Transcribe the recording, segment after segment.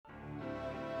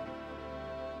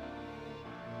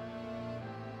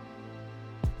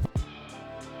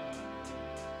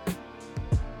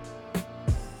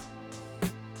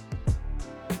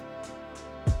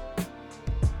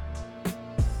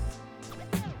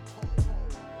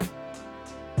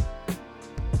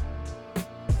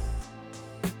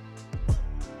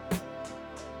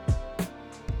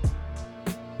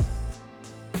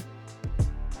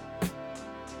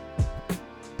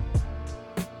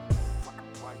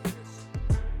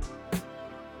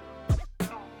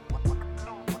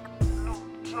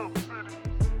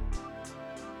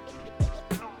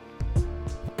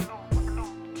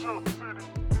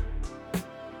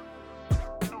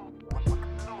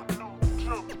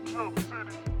Hey,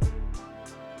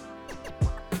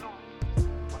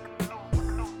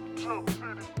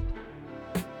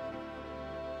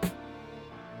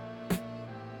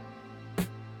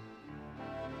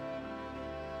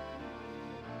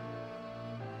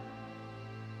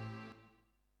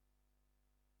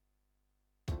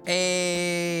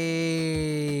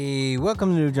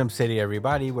 welcome to New Jump City,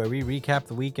 everybody, where we recap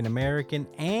the week in American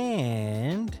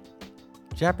and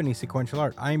Japanese sequential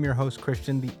art. I am your host,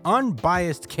 Christian, the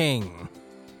unbiased king.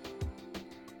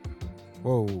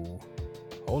 Whoa,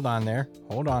 hold on there.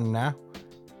 Hold on now.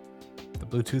 The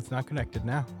Bluetooth's not connected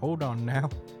now. Hold on now.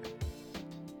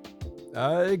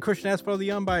 Christian Aspinall, the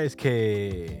unbiased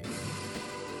king.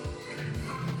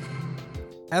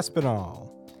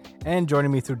 Aspinall. And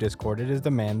joining me through Discord, it is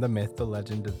the man, the myth, the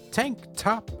legend, the Tank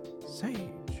Top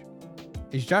Sage.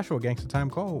 It's Joshua Gangsta Time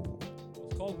Cole.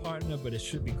 It's called Partner, but it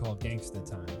should be called Gangsta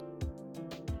Time.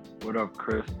 What up,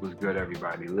 Chris? What's good,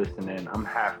 everybody listening? I'm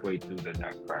halfway through the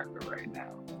Nutcracker right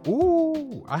now.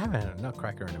 Ooh, I haven't had a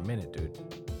Nutcracker in a minute, dude.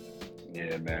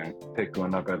 Yeah, man. Picked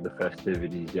one up at the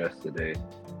festivities yesterday.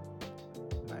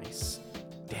 Nice.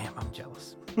 Damn, I'm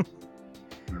jealous.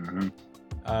 Mm-hmm.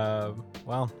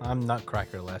 Well, I'm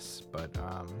Nutcrackerless, but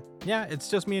yeah, it's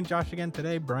just me and Josh again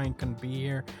today. Brian couldn't be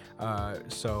here,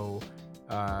 so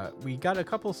we got a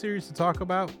couple series to talk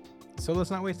about. So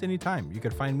let's not waste any time. You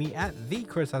can find me at the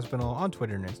Chris Aspinall on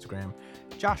Twitter and Instagram.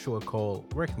 Joshua Cole,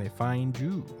 where can they find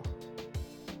you?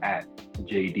 At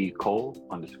JD Cole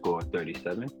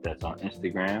 _37. That's on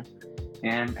Instagram.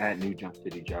 And at New Jump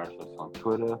City Josh. That's on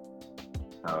Twitter.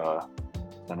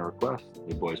 Send a request.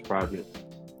 Your boy's project.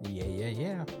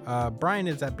 Yeah. Brian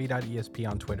is at b.esp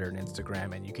on Twitter and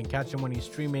Instagram, and you can catch him when he's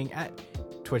streaming at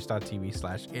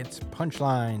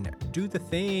twitch.tv/itspunchline. Do the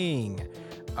thing.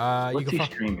 What's he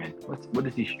streaming? What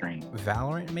does he stream?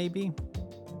 Valorant, maybe?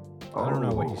 I don't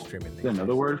know what he's streaming. Is there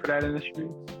another word for that in the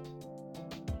streets?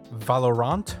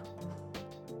 Valorant?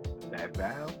 That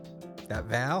Val? That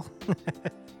Val?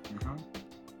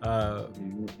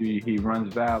 Mm-hmm. He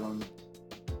runs Val and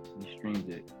he streams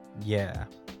it. Yeah.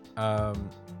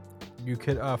 You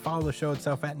could follow the show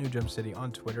itself at New Jump City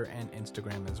on Twitter and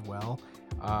Instagram as well.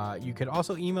 You could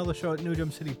also email the show at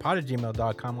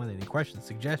newjumpcitypod@gmail.com with any questions,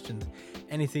 suggestions,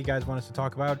 anything you guys want us to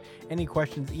talk about. Any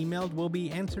questions emailed will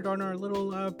be answered on our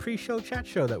little pre-show chat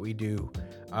show that we do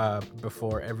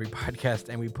before every podcast,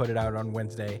 and we put it out on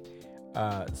Wednesday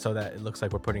so that it looks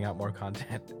like we're putting out more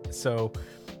content. So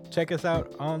check us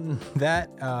out on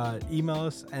that. Email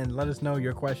us and let us know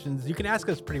your questions. You can ask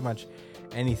us pretty much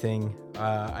anything.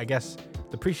 I guess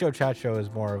the pre-show chat show is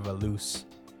more of a loose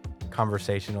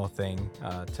conversational thing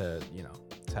to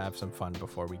have some fun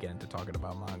before we get into talking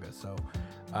about manga. So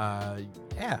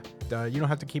you don't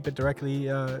have to keep it directly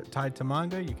tied to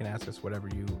manga. You can ask us whatever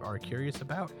you are curious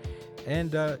about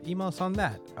and email us on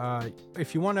that.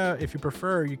 If you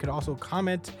prefer, you could also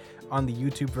comment on the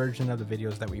YouTube version of the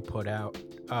videos that we put out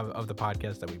of the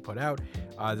podcast that we put out.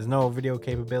 There's no video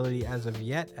capability as of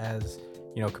yet, as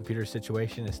computer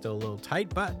situation is still a little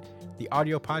tight, but the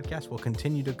audio podcast will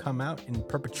continue to come out in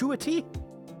perpetuity.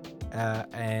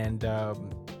 And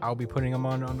I'll be putting them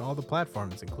on all the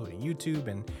platforms, including YouTube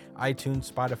and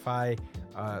iTunes, Spotify.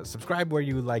 Subscribe where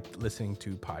you like listening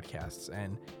to podcasts,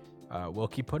 and we'll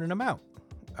keep putting them out.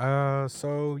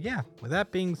 So yeah, with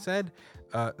that being said,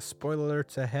 spoiler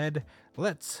alerts ahead.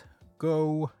 Let's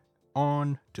go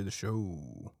on to the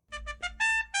show.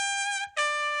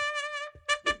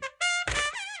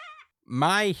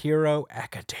 My Hero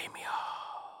Academia.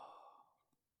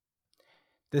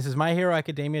 This is My Hero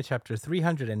Academia, chapter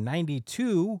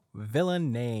 392, Villain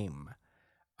Name.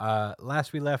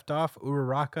 Last we left off,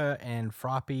 Uraraka and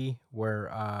Froppy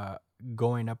were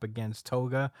going up against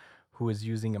Toga, who is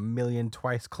using 1,000,000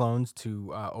 twice clones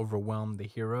to overwhelm the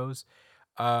heroes.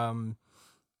 And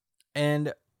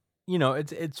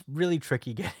it's really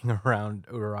tricky getting around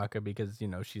Uraraka because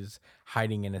she's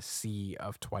hiding in a sea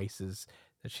of twices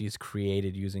that she's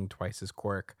created using Twice's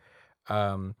quirk.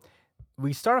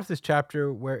 We start off this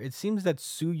chapter where it seems that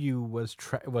Tsuyu was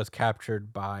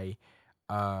captured by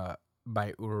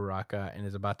Uraraka and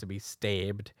is about to be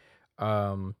stabbed.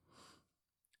 I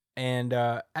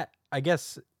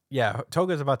guess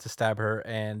Toga's about to stab her,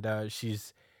 and she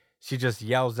just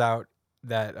yells out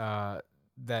that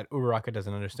Uraraka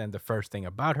doesn't understand the first thing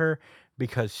about her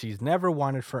because she's never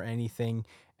wanted for anything,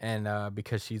 and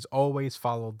because she's always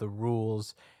followed the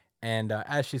rules. And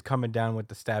as she's coming down with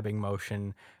the stabbing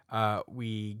motion,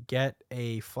 we get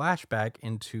a flashback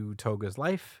into Toga's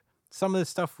life. Some of the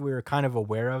stuff we were kind of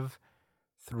aware of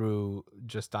through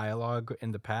just dialogue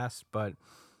in the past, but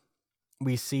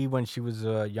we see when she was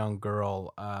a young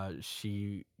girl,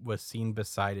 she was seen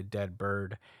beside a dead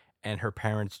bird, and her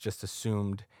parents just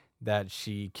assumed that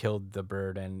she killed the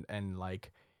bird and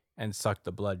sucked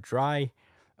the blood dry.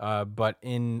 But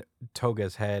in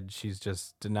Toga's head, she's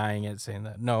just denying it, saying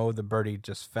that no, the birdie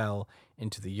just fell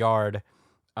into the yard.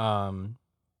 Um,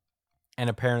 and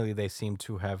apparently, they seem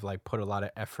to have like put a lot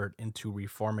of effort into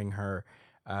reforming her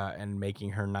and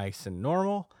making her nice and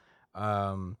normal.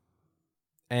 Um,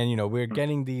 and we're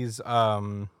getting these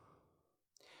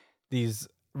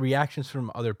reactions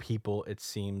from other people, it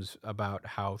seems, about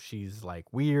how she's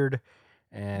like weird,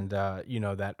 and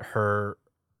that her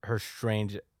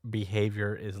strange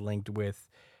behavior is linked with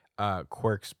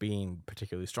quirks being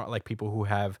particularly strong. Like people who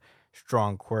have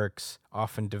strong quirks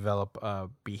often develop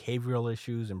behavioral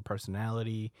issues and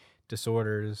personality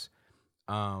disorders.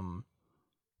 um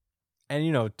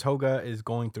and Toga is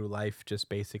going through life just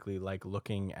basically like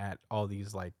looking at all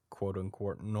these like quote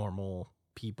unquote normal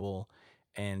people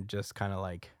and just kind of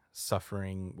like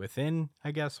suffering within,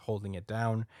 I guess, holding it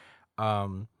down.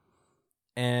 Um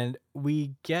and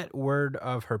we get word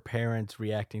of her parents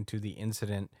reacting to the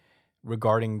incident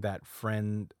regarding that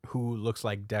friend who looks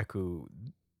like Deku.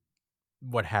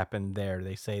 What happened there?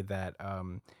 They say that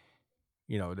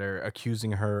they're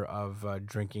accusing her of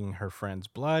drinking her friend's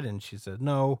blood, and she says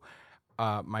no.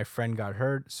 My friend got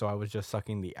hurt, so I was just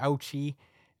sucking the ouchie.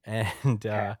 And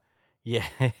yeah,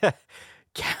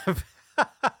 Kev,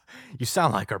 you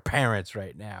sound like her parents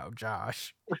right now,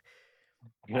 Josh.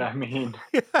 Yeah, I mean,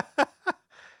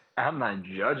 I'm not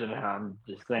judging her. I'm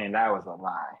just saying that was a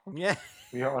lie. Yeah.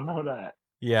 We all know that.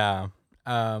 Yeah.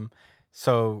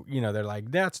 So, they're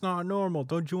like, that's not normal.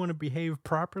 Don't you want to behave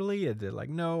properly? And they're like,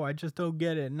 no, I just don't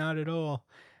get it. Not at all.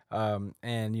 And,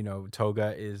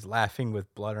 Toga is laughing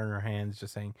with blood on her hands,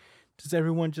 just saying, does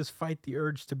everyone just fight the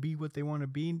urge to be what they want to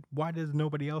be? Why does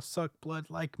nobody else suck blood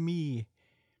like me?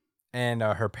 And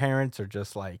her parents are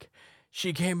just like,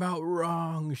 she came out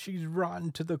wrong. She's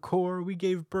rotten to the core. We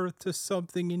gave birth to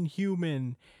something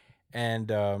inhuman.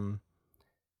 And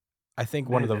I think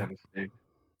one of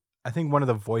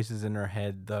the voices in her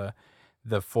head, that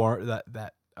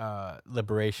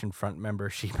Liberation Front member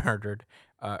she murdered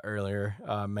earlier,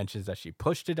 mentions that she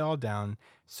pushed it all down,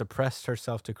 suppressed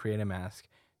herself to create a mask,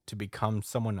 to become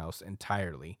someone else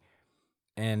entirely.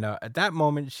 And at that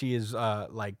moment, she is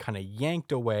like kind of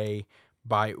yanked away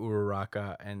by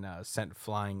Uraraka and sent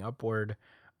flying upward.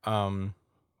 Um,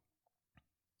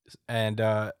 and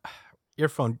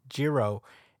Earphone Jiro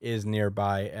is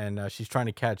nearby, and she's trying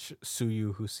to catch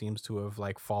Suyu, who seems to have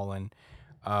like fallen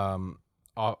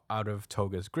out of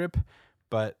Toga's grip.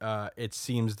 But it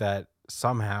seems that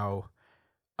somehow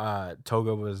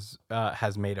Toga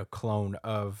has made a clone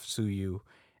of Suyu,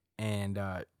 and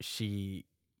she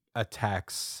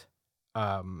attacks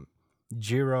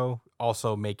Jiro,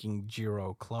 also making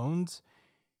Jiro clones.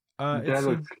 That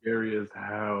looks scary as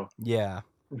hell. Yeah.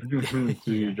 See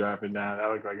you dropping down. That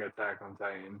looks like Attack on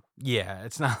Titan. Yeah,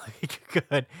 it's not like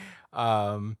good.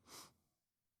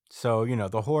 So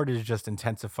the horde is just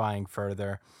intensifying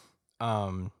further.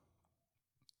 So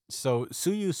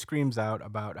Suyu screams out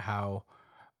about how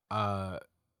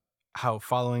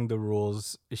following the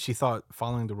rules, she thought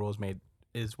following the rules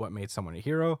is what made someone a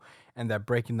hero, and that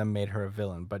breaking them made her a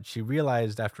villain. But she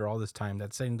realized after all this time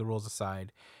that setting the rules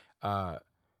aside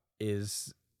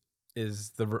is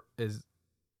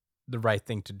the right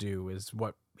thing to do, is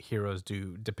what heroes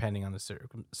do depending on the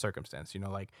circumstance.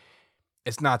 Like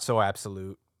it's not so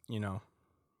absolute. You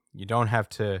don't have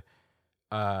to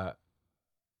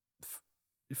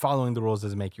following the rules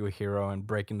doesn't make you a hero, and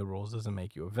breaking the rules doesn't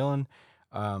make you a villain.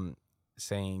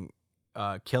 Saying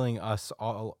killing us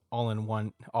all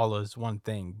is one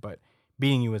thing, but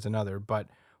beating you is another. But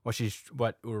what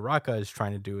Uraraka is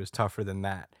trying to do is tougher than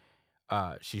that.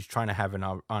 She's trying to have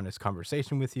an honest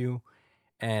conversation with you,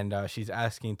 and she's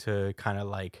asking to kind of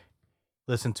like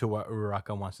listen to what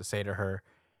Uraraka wants to say to her.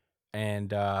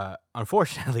 And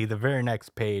unfortunately, the very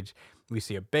next page, we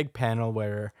see a big panel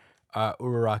where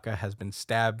Uraraka has been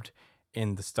stabbed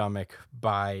in the stomach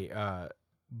by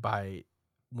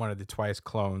one of the Twice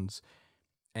clones,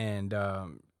 and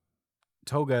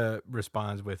Toga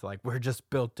responds with like, "We're just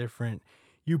built different.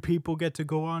 You people get to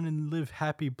go on and live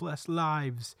happy, blessed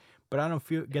lives, but I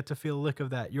don't get to feel a lick of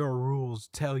that. Your rules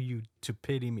tell you to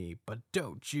pity me, but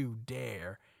don't you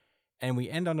dare." And we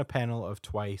end on a panel of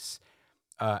Twice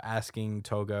asking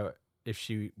Toga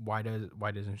why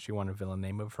doesn't she want a villain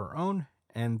name of her own,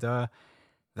 and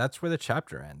that's where the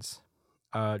chapter ends.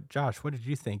 Josh, what did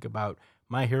you think about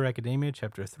My Hero Academia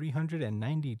chapter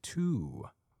 392?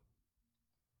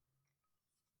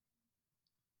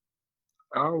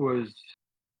 I was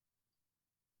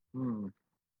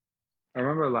I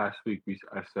remember last week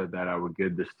I said that I would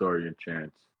give the story a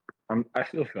chance. I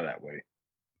still feel that way.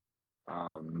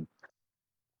 Um,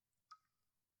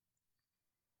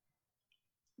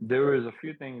 there was a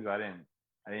few things I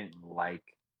didn't like.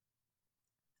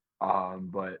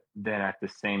 But then at the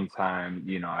same time,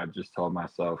 I just told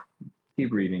myself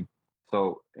keep reading.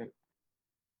 So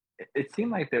it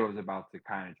seemed like they was about to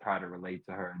kind of try to relate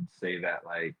to her and say that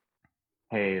like,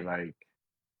 hey, like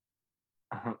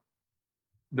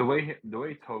the way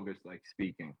Toga's like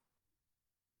speaking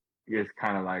is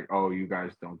kind of like, oh, you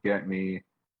guys don't get me.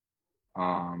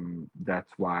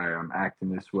 That's why I'm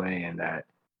acting this way, and that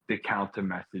the counter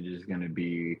message is gonna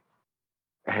be,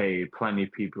 hey, plenty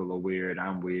of people are weird.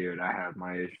 I'm weird. I have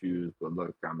my issues, but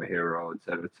look, I'm a hero,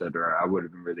 etc., etc. I would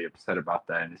have been really upset about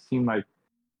that, and it seemed like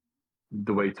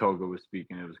the way Toga was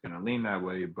speaking, it was gonna lean that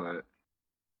way, but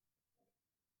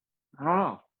I don't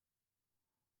know.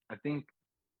 I think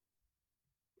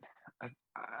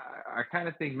I kind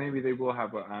of think maybe they will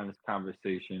have an honest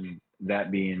conversation.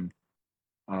 That being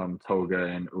Toga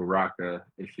and Uraka,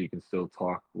 if she can still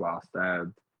talk while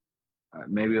stabbed.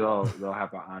 Maybe they'll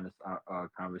have an honest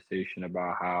conversation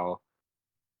about how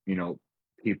you know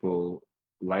people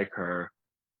like her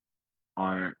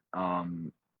aren't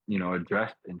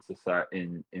addressed in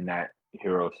society in that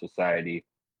hero society.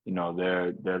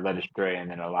 They're led astray, and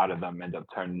then a lot of them end up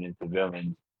turning into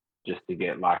villains just to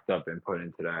get locked up and put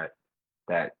into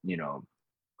that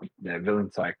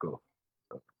villain cycle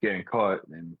of getting caught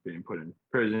and being put in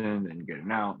prison and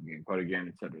getting out and getting caught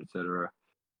again, etc., etc.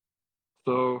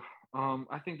 So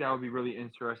I think that would be really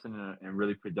interesting and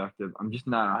really productive. I'm just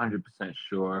not 100%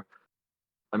 sure.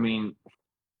 I mean,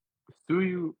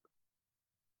 Suyu,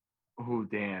 who,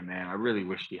 damn, man, I really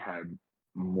wish he had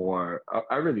more.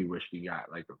 I really wish he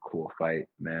got like a cool fight,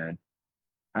 man.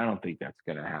 I don't think that's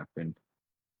gonna happen.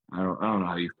 I don't know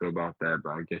how you feel about that, but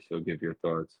I guess you'll give your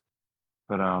thoughts.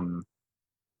 But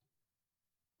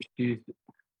she's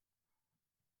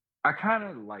I kind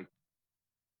of like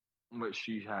what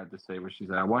she had to say. What she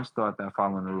said, I once thought that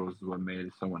following the rules is what made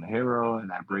someone a hero, and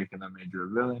that breaking them made you a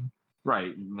villain.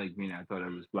 Right, like me, I thought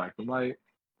it was black and white.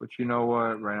 But you know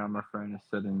what? Right now, my friend is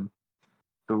setting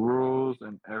the rules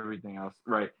and everything else.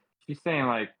 Right, she's saying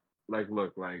like,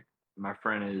 look, like my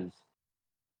friend is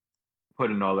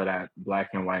putting all of that black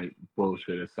and white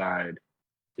bullshit aside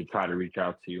to try to reach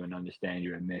out to you and understand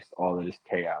you amidst all of this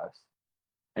chaos.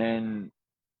 And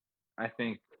I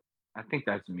think I think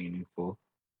that's meaningful.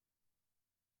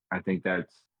 I think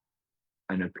that's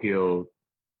an appeal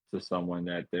to someone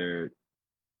that they're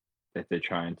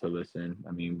trying to listen.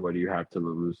 I mean, what do you have to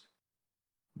lose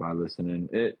by listening?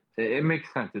 It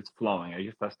makes sense. It's flowing. I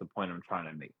guess that's the point I'm trying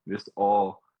to make. This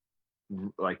all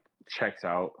like checks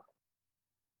out,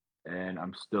 and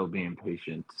I'm still being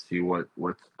patient to see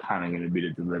what's kind of going to be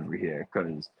the delivery here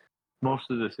because most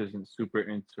of this isn't super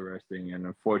interesting, and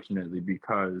unfortunately,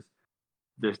 because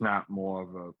there's not more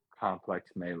of a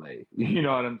complex melee. You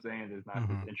know what I'm saying? There's not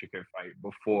this intricate fight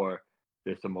before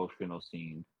this emotional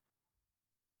scene.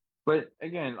 But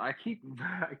again, I keep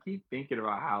thinking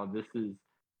about how this is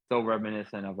so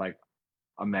reminiscent of like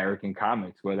American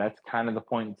comics, where that's kind of the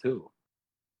point too.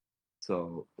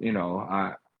 So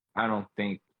I don't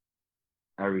think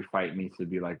every fight needs to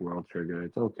be like World Trigger.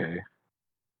 It's okay,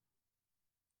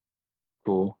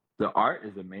 cool. The art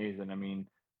is amazing. I mean,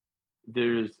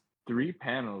 there's three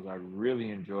panels I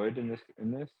really enjoyed in this.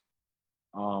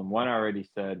 One I already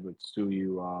said with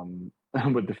Suyu,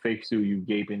 with the fake Suyu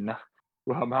gaping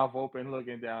with her mouth open,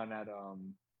 looking down at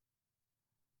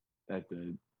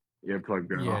the earplug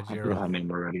Yeah, girl. I forgot Jiro. her name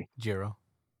already. Jiro.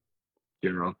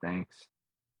 General, thanks.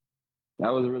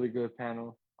 That was a really good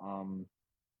panel.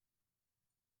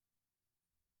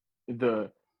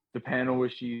 The the panel where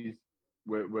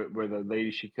the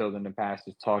lady she killed in the past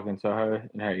is talking to her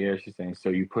in her ear. She's saying, "So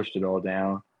you pushed it all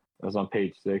down." That was on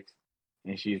page 6,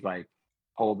 and she's like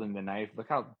holding the knife. Look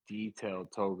how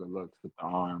detailed Toga looks with the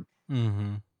arm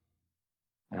Mm-hmm.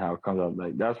 and how it comes out.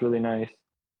 Like that's really nice.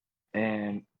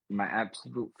 And my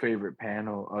absolute favorite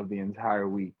panel of the entire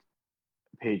week,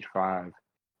 page 5.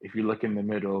 If you look in the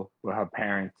middle with her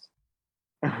parents,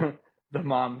 the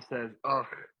mom says, "Ugh,"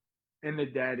 and the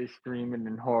dad is screaming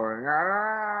in horror.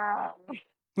 Ah!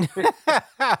 Well,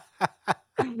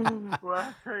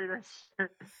 I tell you that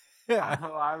shit. Yeah.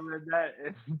 I read that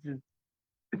and just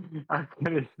I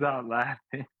couldn't stop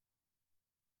laughing.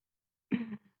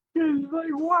 It's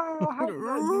like, wow, how did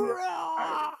I do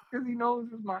that? Because he knows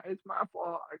it's my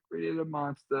fault. I created a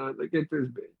monster. Look at this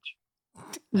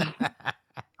bitch.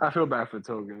 I feel bad for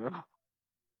Toga though.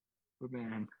 But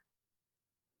man,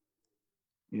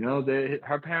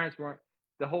 her parents weren't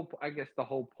I guess the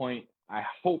whole point. I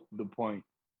hope the point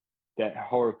that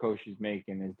Horikoshi is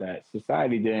making is that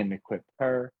society didn't equip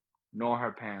her, nor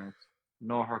her parents,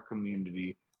 nor her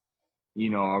community,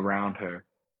 around her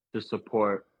to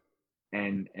support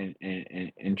and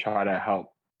try to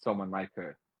help someone like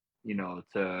her,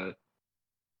 to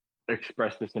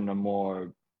express this in a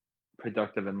more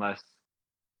productive and less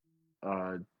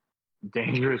uh,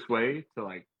 dangerous way to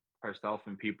like herself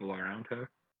and people around her.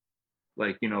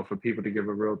 Like, for people to give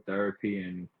her real therapy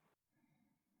and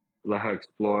let her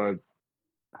explore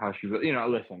how she really,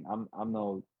 listen, I'm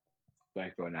no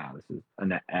psychoanalysis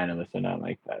analyst or nothing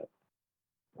like that,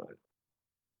 but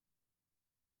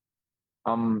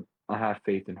I have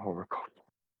faith in Horikoshi.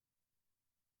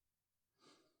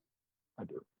 I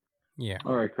do. Yeah.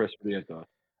 All right, Chris, what are your thoughts?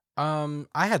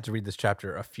 I had to read this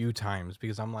chapter a few times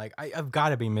because I'm like, I've got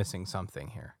to be missing something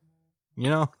here.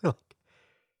 Like,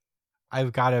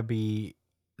 I've got to be.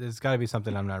 There's got to be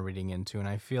something I'm not reading into, and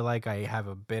I feel like I have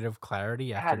a bit of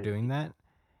clarity after doing that.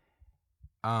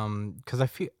 Because I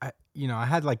feel, I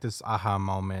had like this aha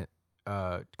moment,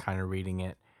 kind of reading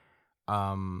it.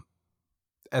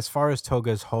 As far as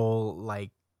Toga's whole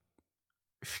like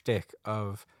shtick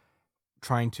of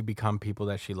trying to become people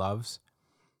that she loves,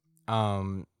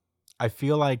 I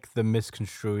feel like the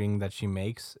misconstruing that she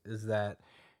makes is that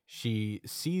she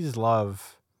sees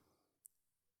love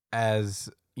as,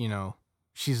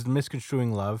 she's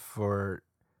misconstruing love for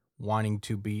wanting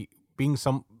to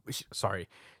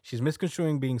she's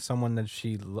misconstruing being someone that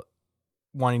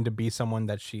wanting to be someone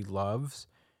that she loves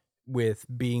with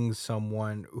being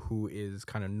someone who is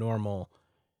kind of normal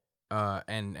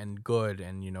and good,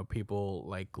 and people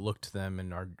like look to them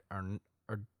and are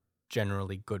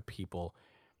generally good people.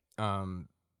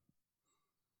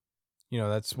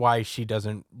 That's why she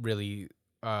doesn't really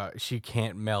she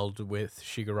can't meld with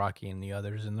Shigaraki and the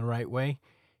others in the right way,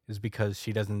 is because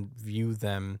she doesn't view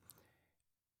them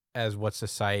as what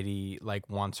society like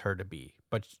wants her to be.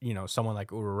 But someone like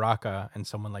Uraraka and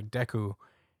someone like Deku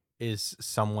is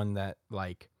someone that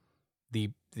like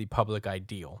the public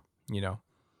ideal,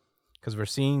 because we're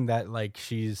seeing that like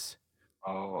she's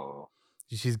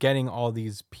getting all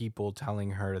these people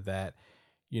telling her that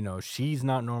she's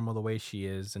not normal the way she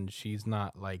is, and she's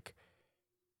not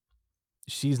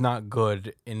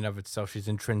good in and of itself. She's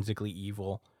intrinsically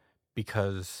evil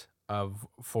because of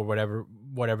for whatever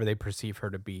they perceive her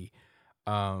to be.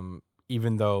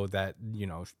 Even though that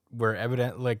we're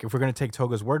evident, like if we're gonna take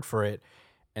Toga's word for it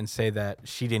and say that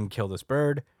she didn't kill this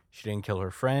bird, she didn't kill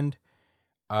her friend.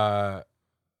 If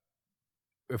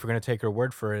we're gonna take her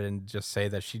word for it and just say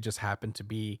that she just happened to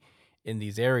be in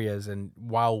these areas, and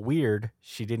while weird,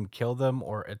 she didn't kill them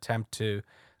or attempt to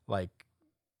like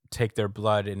take their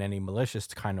blood in any malicious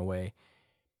kind of way,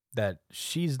 that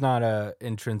she's not a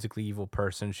intrinsically evil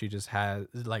person. She just has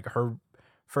like her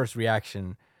first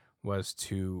reaction was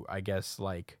to, I guess,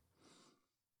 like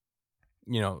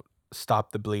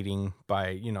stop the bleeding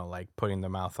by like putting the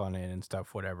mouth on it and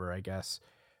stuff, whatever, I guess.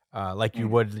 Like you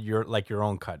would your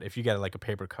own cut. If you get like a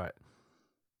paper cut,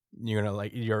 you're gonna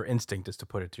like, your instinct is to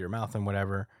put it to your mouth and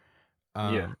whatever.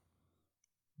 Yeah.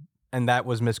 And that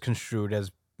was misconstrued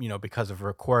as because of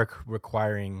her quirk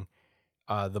requiring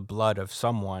the blood of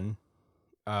someone.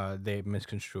 They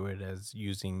misconstrue it as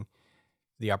using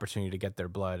the opportunity to get their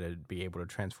blood and be able to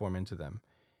transform into them.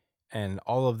 And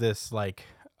all of this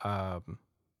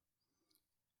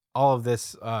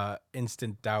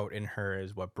instant doubt in her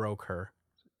is what broke her,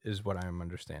 is what I'm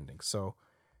understanding. So,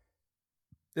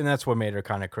 and that's what made her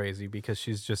kind of crazy, because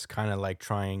she's just kind of like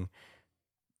trying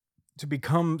to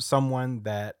become someone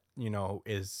that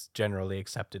is generally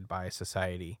accepted by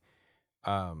society.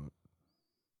 And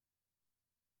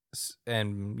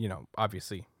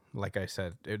obviously, like I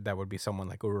said, that would be someone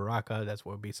like Uraraka. That's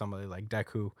what would be somebody like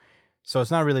Deku. So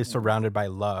it's not really surrounded by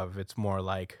love. It's more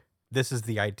like, this is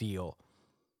the ideal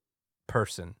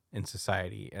person in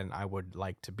society, and I would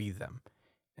like to be them.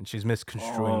 And she's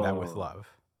misconstruing that with love.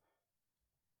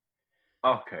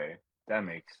 Okay, that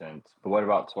makes sense. But what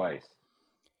about Twice?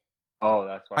 Oh,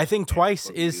 that's why I think Twice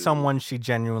is someone she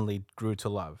genuinely grew to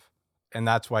love, and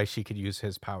that's why she could use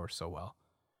his power so well.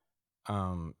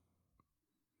 And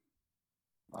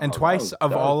Twice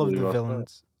of all of the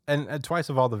villains, and Twice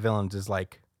of all the villains is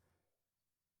like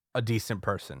a decent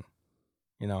person,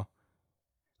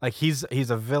 like he's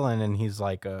a villain and he's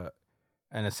like an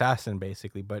assassin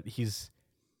basically, but he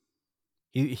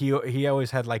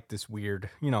always had like this weird,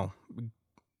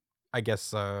 I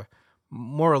guess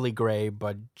morally gray,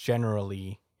 but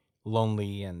generally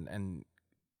lonely and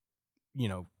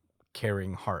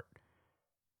caring heart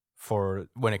for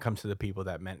when it comes to the people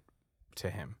that meant to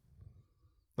him.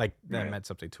 Like that meant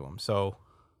something to him. So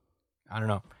I don't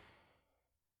know.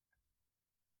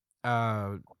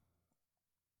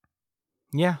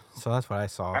 Yeah, so that's what I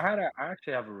saw. I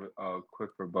actually have a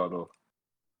quick rebuttal.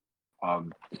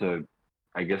 To,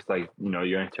 I guess, like,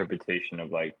 your interpretation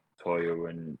of like Toga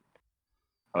when,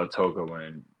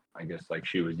 I guess, like,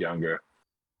 she was younger.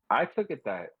 I took it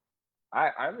that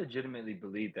I legitimately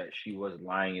believe that she was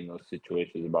lying in those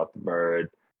situations about the bird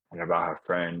and about her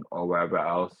friend or whatever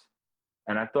else.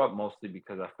 And I thought mostly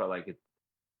because I felt like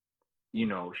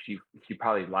she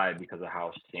probably lied because of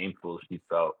how shameful she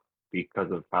felt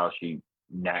because of how she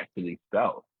naturally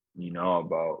felt,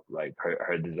 about like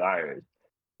her desires.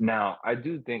 Now, I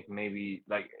do think maybe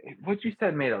like what you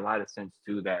said made a lot of sense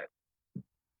too, that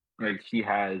like she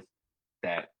has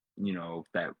that,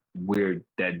 that weird,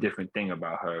 that different thing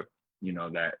about her,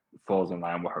 that falls in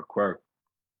line with her quirk.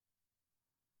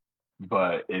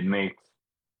 But it makes,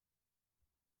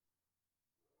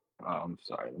 I'm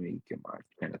sorry, let me get my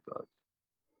train of thought.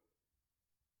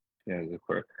 Yeah, the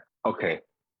quirk. Okay.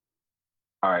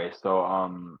 All right. So,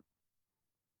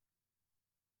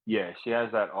 yeah, she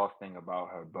has that off thing about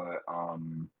her, but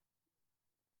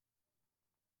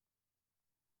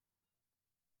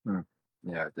hmm,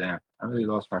 yeah, damn, I really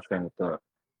lost my train of thought.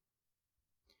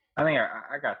 I think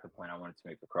I got the point I wanted to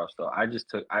make across though. I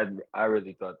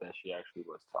really thought that she actually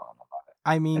was telling about it,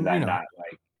 I and mean, that not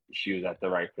like she was at the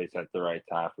right place at the right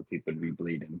time for people to be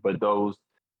bleeding. But those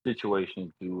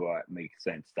situations do make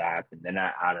sense to happen. They're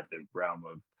not out of the realm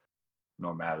of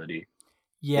normality, so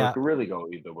it yeah. could really go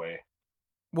either way.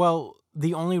 Well,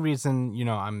 the only reason,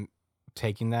 I'm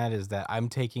taking that is that I'm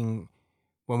taking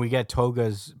when we get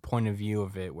Toga's point of view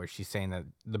of it, where she's saying that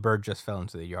the bird just fell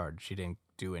into the yard. She didn't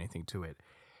do anything to it.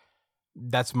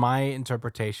 That's my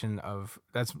interpretation of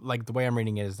that's like the way I'm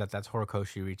reading it is that that's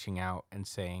Horikoshi reaching out and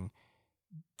saying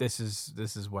this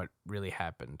is what really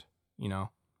happened,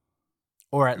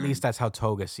 or at least Mm. that's how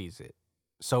Toga sees it.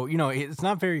 So it's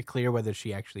not very clear whether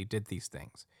she actually did these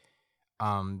things.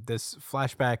 This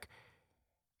flashback,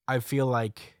 I feel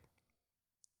like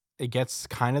it gets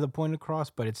kind of the point across,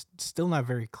 but it's still not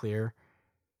very clear.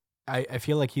 I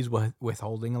feel like he's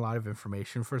withholding a lot of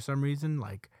information for some reason.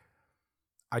 Like,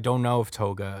 I don't know if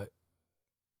Toga,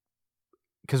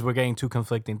 because we're getting two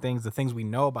conflicting things. The things we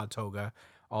know about Toga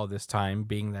all this time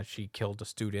being that she killed a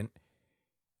student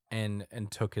and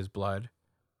took his blood.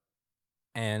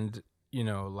 And,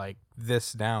 like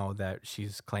this now that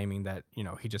she's claiming that,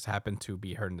 he just happened to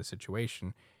be hurt in the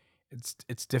situation.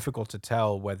 It's difficult to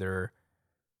tell whether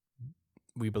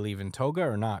we believe in Toga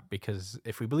or not, because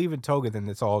if we believe in Toga, then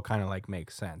this all kind of like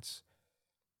makes sense.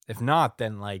 If not,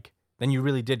 then you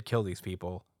really did kill these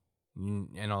people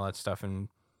and all that stuff. And,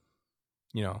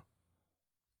 you know,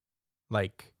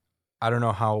 like, I don't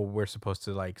know how we're supposed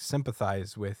to like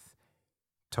sympathize with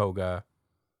Toga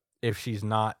if she's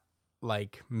not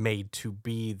like made to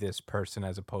be this person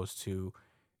as opposed to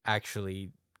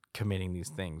actually committing these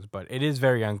things. But it is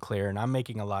very unclear, and I'm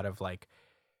making a lot of like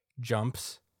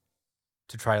jumps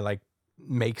to try like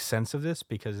make sense of this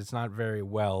because it's not very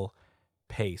well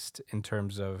paced in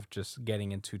terms of just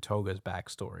getting into Toga's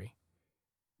backstory.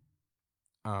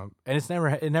 And it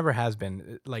never has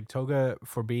been like Toga,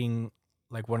 for being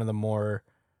like one of the more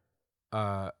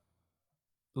uh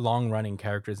long running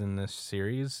characters in this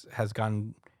series, has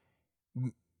gotten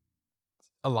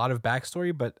a lot of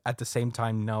backstory, but at the same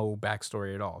time no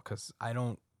backstory at all, because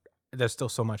there's still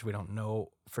so much we don't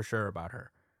know for sure about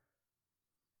her,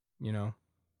 you know.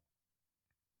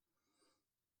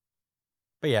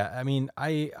 But yeah, I mean,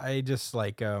 I just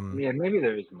like Yeah, maybe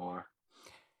there is more.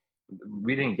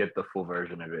 We didn't get the full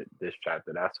version of it this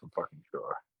chapter. That's for fucking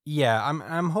sure. yeah,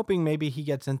 I'm hoping maybe he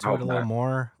gets I into it hope a little not.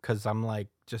 more, because I'm like,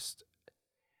 just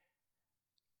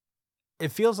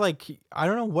it feels like I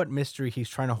don't know what mystery he's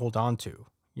trying to hold on to.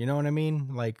 You know what I mean?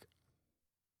 Like,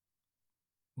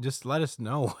 just let us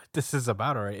know what this is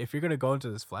about already. If you're gonna go into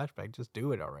this flashback, just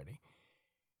do it already.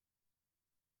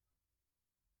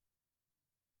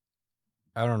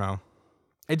 I don't know.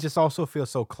 It just also feels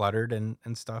so cluttered and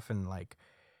stuff, and like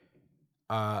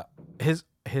uh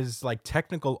his like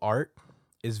technical art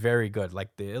is very good. Like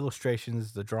the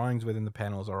illustrations, the drawings within the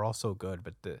panels are also good,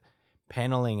 but the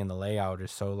paneling and the layout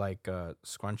is so like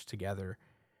scrunched together.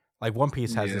 Like One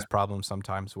Piece has Yeah. this problem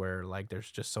sometimes where like there's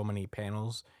just so many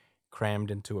panels crammed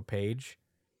into a page,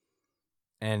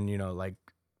 and like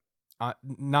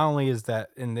not only is that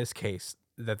in this case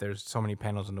that there's so many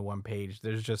panels into one page,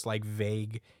 there's just like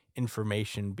vague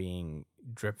information being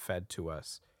drip fed to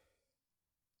us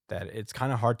that it's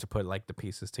kind of hard to put like the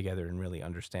pieces together and really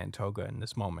understand Toga in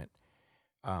this moment.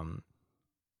 Um,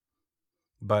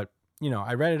 but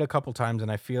I read it a couple times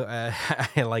and I feel I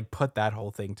like put that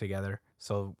whole thing together.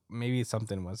 So maybe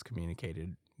something was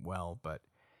communicated well, but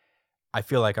I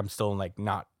feel like I'm still like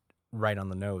not right on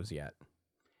the nose yet.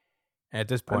 And at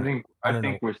this I point, think I I don't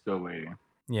know. think we're still waiting.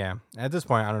 Yeah, at this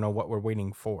point, I don't know what we're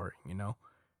waiting for.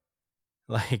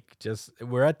 Like just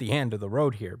we're at the end of the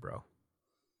road here, bro.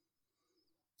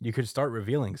 You could start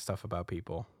revealing stuff about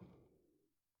people.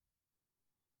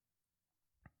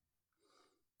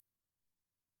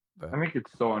 But I think it's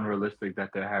so unrealistic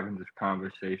that they're having this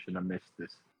conversation amidst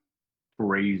this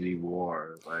crazy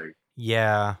war. Like,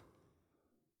 yeah,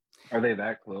 are they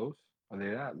that close? Are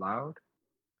they that loud?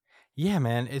 yeah,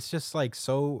 man, it's just like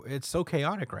it's so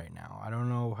chaotic right now. I don't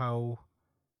know how.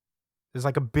 There's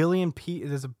like a billion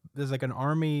there's like an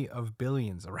army of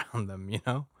billions around them.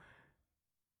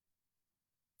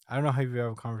 I don't know how you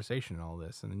have a conversation and all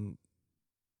this, and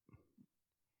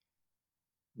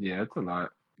Yeah, it's a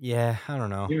lot. yeah, I don't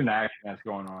know. Even the action that's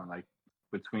going on, like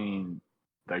between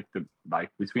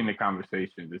between the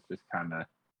conversations, it's just kind of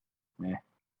meh.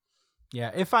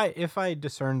 Yeah, if I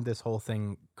discerned this whole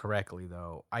thing correctly,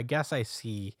 though, I guess I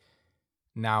see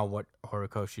now what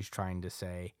Horikoshi's trying to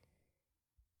say.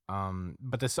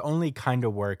 But this only kind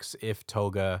of works if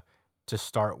Toga, to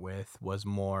start with, was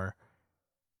more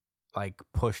like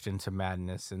pushed into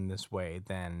madness in this way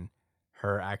than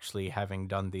her actually having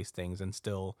done these things and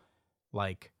still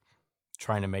like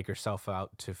trying to make herself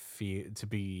out to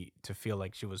feel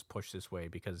like she was pushed this way.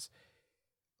 Because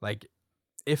like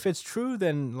if it's true,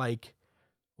 then like,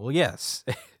 well, yes,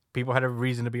 people had a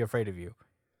reason to be afraid of you.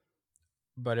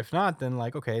 But if not, then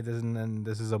like, okay,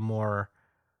 this is a more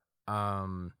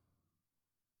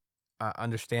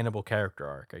understandable character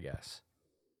arc, I guess.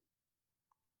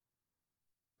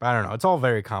 But I don't know. It's all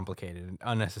very complicated and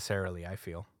unnecessarily, I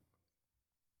feel.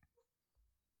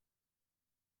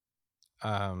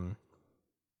 Oh,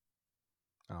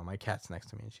 my cat's next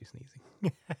to me and she's sneezing.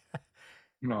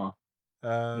 No,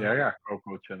 yeah, I got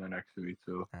Coco chilling next to me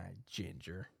too.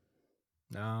 Ginger.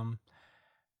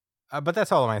 But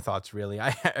that's all of my thoughts, really.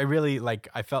 I really like.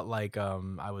 I felt like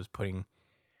I was putting.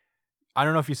 I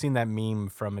don't know if you've seen that meme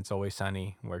from It's Always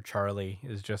Sunny where Charlie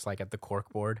is just like at the cork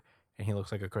board and he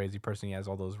looks like a crazy person. He has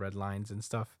all those red lines and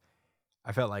stuff.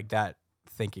 I felt like that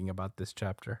thinking about this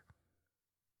chapter.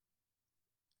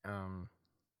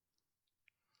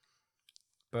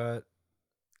 But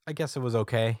I guess it was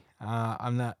okay.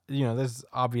 I'm not, there's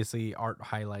obviously art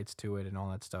highlights to it and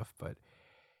all that stuff, but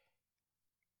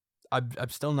I'm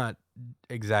still not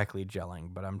exactly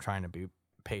gelling, but I'm trying to be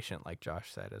patient, like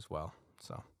Josh said as well.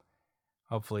 So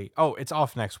hopefully, it's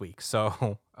off next week.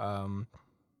 So,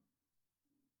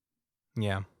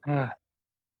 yeah.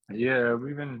 Yeah,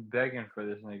 we've been begging for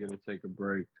this nigga to take a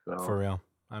break. So For real.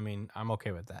 I mean, I'm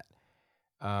okay with that.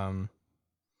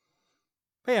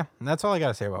 But yeah, that's all I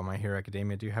gotta say about My Hero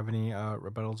Academia. Do you have any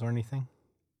rebuttals or anything?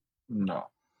 No.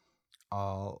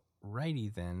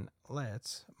 Alrighty then,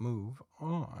 let's move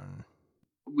on.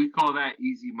 We call that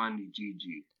easy money,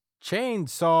 GG.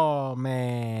 Chainsaw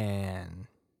Man.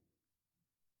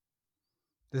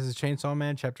 This is Chainsaw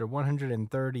Man, chapter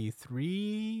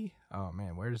 133. Oh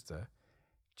man, where's the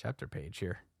chapter page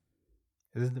here?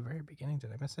 Is this the very beginning?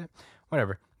 Did I miss it?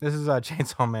 Whatever. This is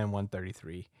Chainsaw Man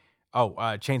 133.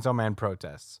 Chainsaw Man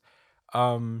protests.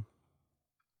 So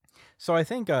I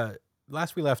think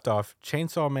last we left off,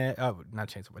 Chainsaw Man, not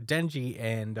Chainsaw Man, Denji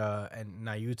and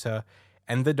Nayuta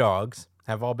and the dogs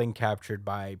have all been captured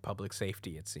by public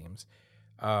safety, it seems.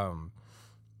 And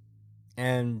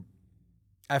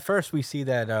at first we see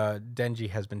that Denji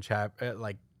has been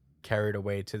carried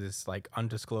away to this like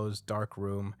undisclosed dark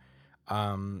room,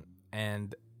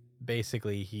 and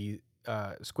basically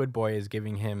Squid Boy is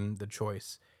giving him the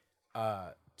choice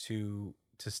to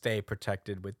stay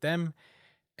protected with them.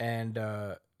 And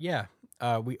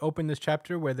we open this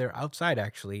chapter where they're outside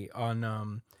actually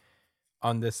on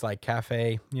this like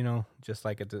cafe, just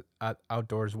like at the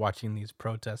outdoors watching these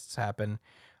protests happen.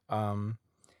 And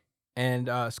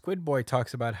Squid Boy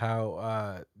talks about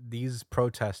how these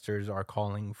protesters are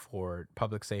calling for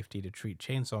public safety to treat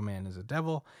Chainsaw Man as a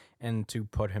devil and to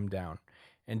put him down.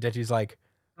 And Denji's like,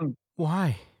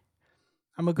 why?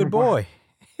 I'm a good boy.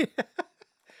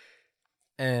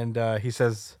 And he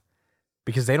says,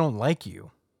 because they don't like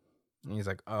you. And he's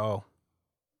like, oh.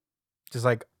 Just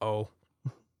like, oh.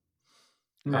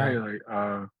 Right,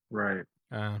 right.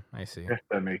 I see. If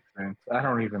that makes sense. I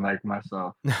don't even like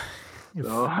myself.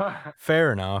 So.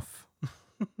 Fair enough.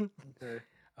 Okay.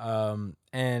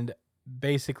 And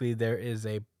basically there is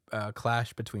a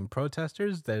clash between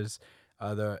protesters. There's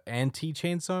the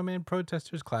anti-Chainsaw Man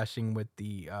protesters clashing with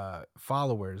the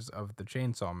followers of the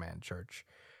Chainsaw Man church.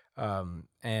 And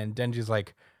Denji's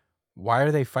like, why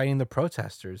are they fighting the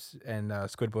protesters? And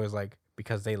Squid Boy's like,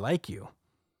 because they like you.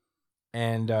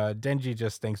 And Denji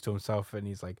just thinks to himself, and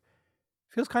he's like,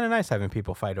 feels kind of nice having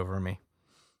people fight over me.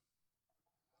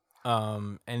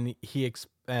 And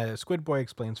Squid Boy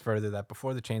explains further that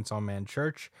before the Chainsaw Man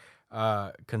Church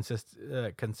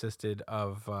consisted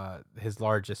of his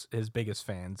biggest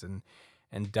fans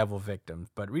and devil victims,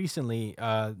 but recently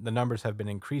the numbers have been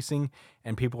increasing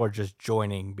and people are just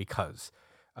joining because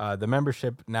the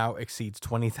membership now exceeds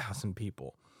 20,000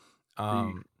 people.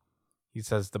 He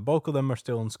says the bulk of them are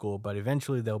still in school, but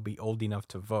eventually they'll be old enough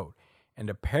to vote. And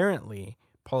apparently,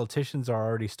 politicians are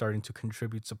already starting to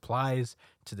contribute supplies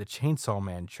to the Chainsaw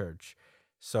Man Church.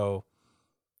 So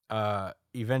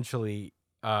eventually,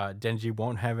 Denji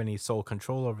won't have any sole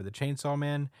control over the Chainsaw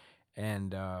Man.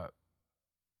 And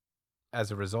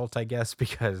as a result, I guess,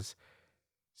 because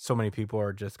so many people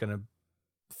are just going to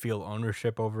feel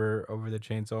ownership over the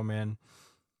Chainsaw Man.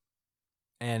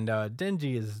 And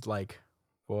Denji is like,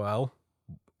 well,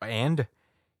 and he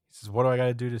says, what do I got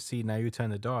to do to see Nayuta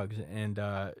and the dogs? And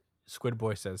Squid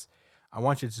Boy says, I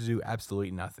want you to do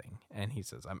absolutely nothing. And he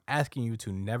says, I'm asking you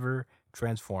to never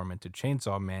transform into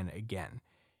Chainsaw Man again.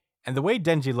 And the way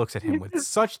Denji looks at him with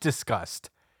such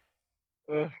disgust,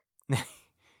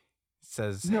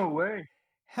 says, no way.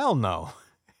 Hell no.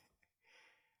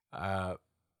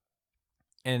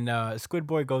 And Squid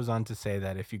Boy goes on to say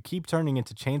that if you keep turning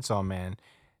into Chainsaw Man,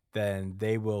 then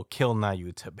they will kill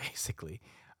Nayuta, basically.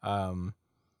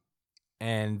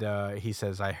 And he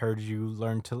says, I heard you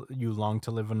long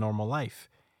to live a normal life.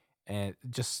 And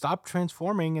just stop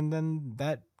transforming, and then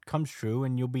that comes true,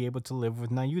 and you'll be able to live with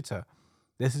Nayuta.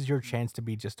 This is your chance to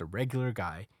be just a regular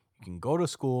guy. You can go to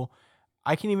school.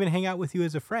 I can even hang out with you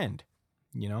as a friend.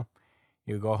 You know?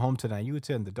 You go home to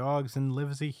Nayuta and the dogs and live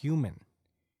as a human.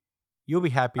 You'll be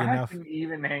happy enough. I can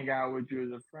even hang out with you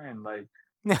as a friend. Like,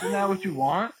 isn't that what you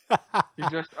want?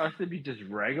 It's just us to be just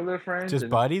regular friends, just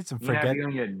buddies, and forget you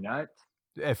on your nuts.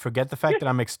 Forget the fact that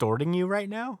I'm extorting you right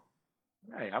now.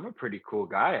 Right, I'm a pretty cool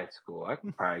guy at school. I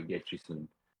can probably get you some.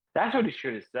 That's what he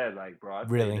should have said. Like, bro,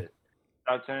 really?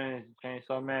 Stop turning into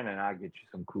Chainsaw Man, and I'll get you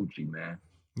some coochie, man.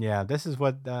 Yeah, this is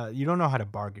what you don't know how to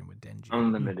bargain with Denji.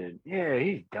 Unlimited. Yeah,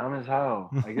 he's dumb as hell.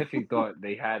 I guess he thought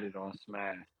they had it on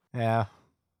Smash. Yeah,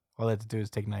 all they have to do is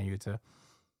take Nayuta.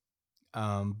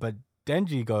 But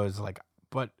Denji goes like,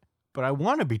 but I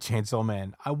want to be Chainsaw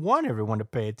Man. I want everyone to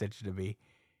pay attention to me.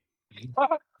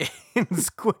 And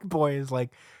Squid Boy is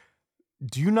like,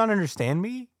 do you not understand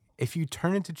me? If you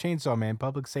turn into Chainsaw Man,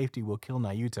 public safety will kill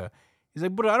Nayuta. He's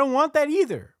like, but I don't want that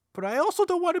either. But I also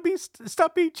don't want to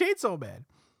stop being Chainsaw Man.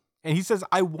 And he says,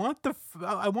 I want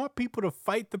people to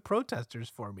fight the protesters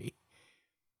for me.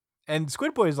 And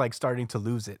Squid Boy is like starting to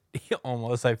lose it,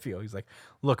 almost, I feel. He's like,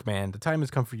 look, man, the time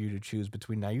has come for you to choose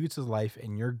between Nayuta's life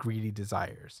and your greedy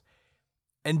desires.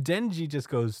 And Denji just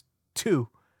goes, two.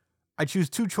 I choose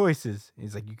two choices.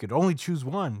 He's like, you could only choose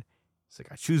one. He's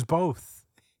like, I choose both.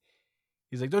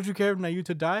 He's like, don't you care if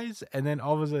Nayuta dies? And then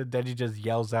all of a sudden, Denji just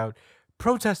yells out,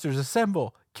 protesters,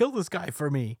 assemble. Kill this guy for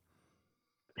me.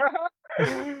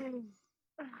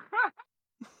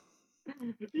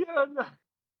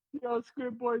 Yo,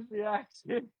 Squid Boy's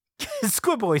reaction.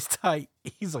 Squid Boy's tight.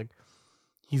 He's like,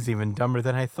 he's even dumber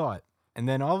than I thought. And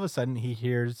then all of a sudden, he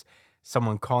hears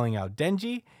someone calling out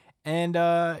Denji. And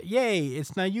yay,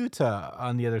 it's Nayuta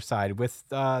on the other side with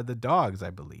the dogs, I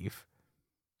believe.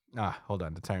 Hold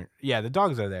on, the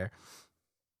dogs are there.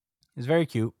 It's very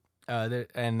cute.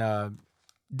 And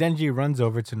Denji runs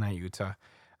over to Nayuta.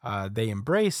 They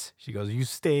embrace. She goes, you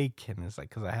stink. And it's like,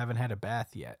 because I haven't had a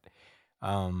bath yet.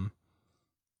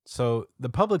 So the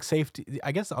public safety,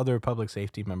 I guess other public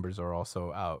safety members are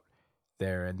also out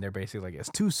there. And they're basically like,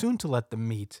 it's too soon to let them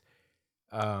meet.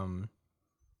 And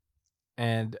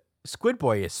Squid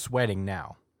Boy is sweating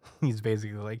now. He's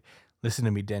basically like, listen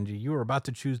to me, Denji. You were about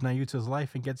to choose Nayuta's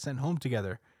life and get sent home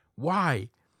together. Why?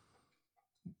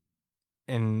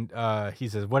 And he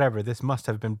says, whatever. This must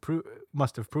have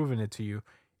proven it to you.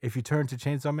 If you turn to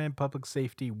Chainsaw Man, public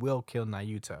safety will kill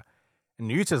Nayuta. And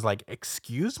Nayuta's like,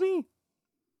 excuse me?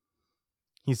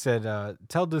 He said,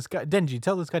 Denji,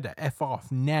 tell this guy to F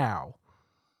off now.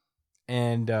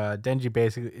 And Denji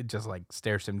basically just like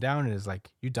stares him down and is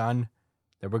like, you done?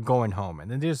 Then we're going home.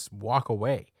 And then they just walk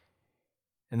away.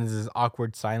 And there's this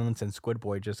awkward silence, and Squid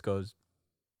Boy just goes,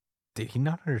 did he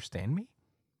not understand me?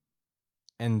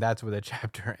 And that's where the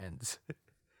chapter ends.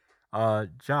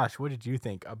 Josh, what did you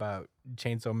think about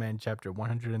Chainsaw Man chapter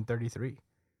 133?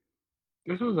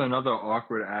 This was another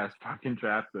awkward ass fucking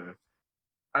chapter.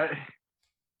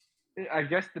 I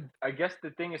guess the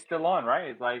thing is still on, right?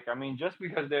 It's like, I mean, just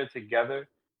because they're together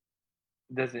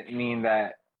doesn't mean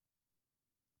that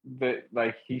that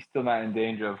like he's still not in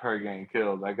danger of her getting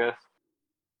killed. I guess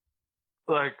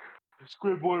like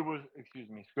Squid Boy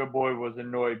was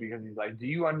annoyed because he's like, do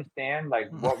you understand like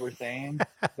what we're saying?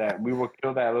 That we will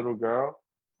kill that little girl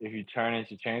if you turn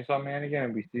into Chainsaw Man again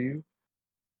and we see you.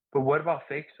 But what about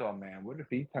Fake Saw Man? What if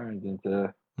he turns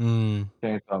into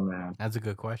Chainsaw Man? That's a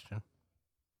good question.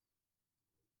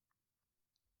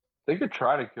 They could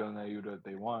try to kill Nayuta if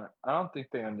they want. I don't think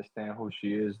they understand who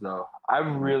she is, though. I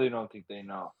really don't think they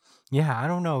know Yeah, I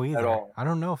don't know at either. all. I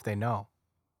don't know if they know.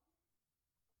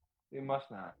 They must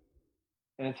not.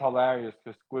 And it's hilarious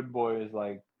because Squid Boy is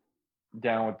like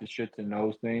down with the shits and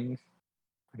knows things.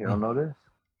 You don't know this?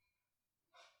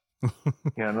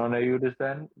 You don't know Nayuta's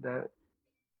that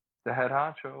the head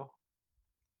honcho.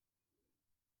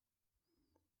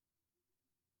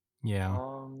 Yeah.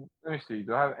 Let me see.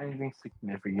 Do I have anything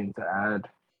significant to add?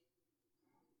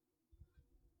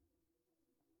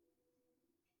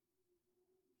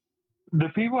 The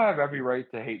people have every right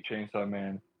to hate Chainsaw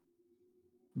Man,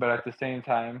 but at the same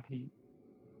time,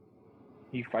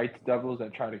 he fights devils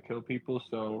that try to kill people.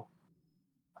 So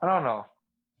I don't know.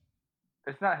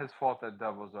 It's not his fault that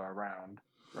devils are around,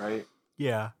 right?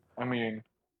 Yeah. I mean,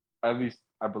 at least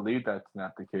I believe that's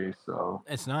not the case. So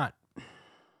It's not.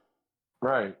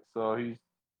 right. So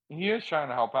he is trying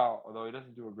to help out, although he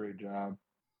doesn't do a great job.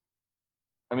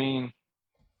 I mean,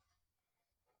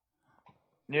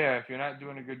 yeah, if you're not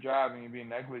doing a good job and you're being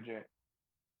negligent,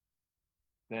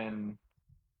 then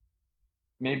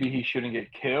maybe he shouldn't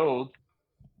get killed.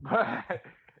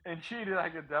 And cheated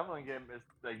like a devil and get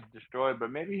destroyed.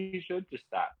 But maybe he should just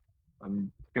stop.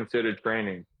 Consider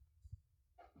training.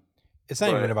 It's not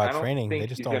even But about I don't training. They think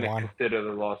just he's don't going to want. consider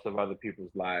the loss of other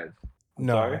people's lives. I'm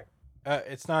No. sorry?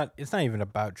 It's not even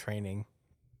about training.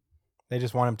 They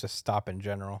just want him to stop in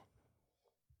general.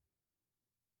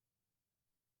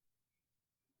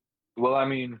 Well, I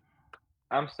mean,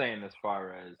 I'm saying as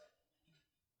far as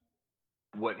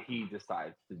what he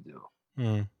decides to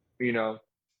do. You know,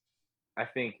 I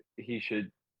think he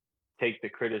should take the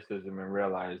criticism and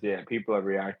realize, yeah, people are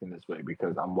reacting this way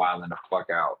because I'm wilding the fuck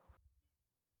out.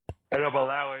 And I'm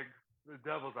allowing the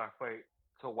devils I fight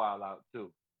to wild out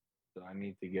too. So I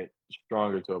need to get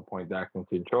stronger to a point that I can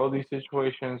control these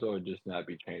situations or just not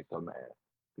be Chainsaw Man.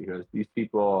 Because these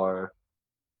people are,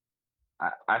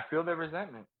 I feel their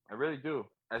resentment. I really do.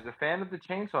 As a fan of the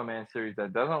Chainsaw Man series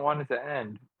that doesn't want it to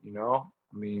end, you know,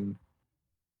 I mean,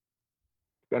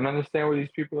 you gotta understand where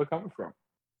these people are coming from.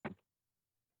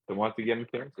 They want to get them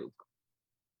canceled.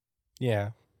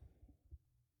 Yeah.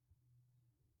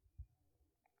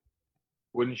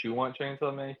 Wouldn't you want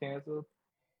Chainsaw Man canceled?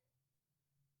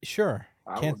 Sure.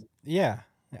 Yeah.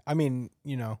 I mean,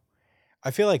 you know,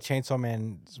 I feel like Chainsaw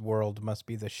Man's world must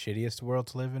be the shittiest world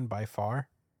to live in by far.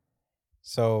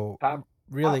 So Top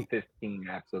 15,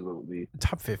 absolutely.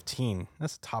 Top 15.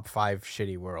 That's a top 5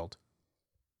 shitty world.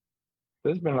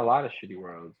 There's been a lot of shitty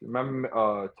worlds.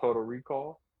 Remember Total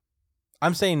Recall?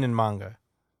 I'm saying in manga.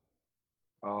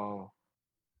 Oh.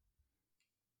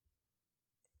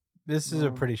 This is a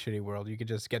pretty shitty world. You could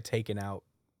just get taken out.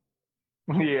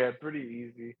 Yeah,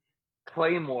 pretty easy.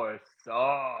 Claymore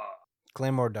sucks.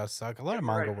 Claymore does suck. A lot of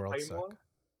manga worlds suck.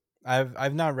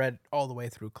 I've not read all the way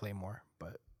through Claymore,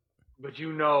 but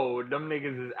you know, them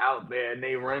niggas is out there and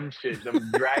they run shit. Them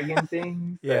dragon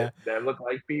things that look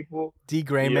like people. D.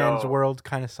 Grayman's world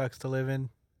kind of sucks to live in.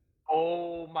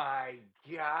 Oh my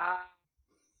god.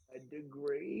 The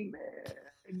Grayman.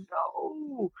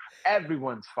 No.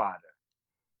 Everyone's fodder.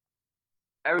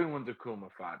 Everyone's Akuma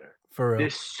fodder. For real.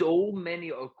 There's so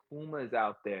many Akumas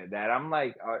out there that I'm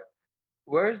like,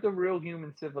 where's the real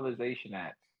human civilization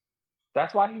at?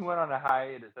 That's why he went on a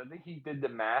hiatus. I think he did the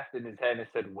math in his head and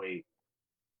said, wait,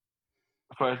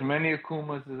 for as many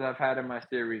Akumas as I've had in my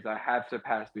series, I have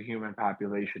surpassed the human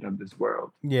population of this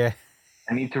world. Yeah.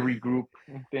 I need to regroup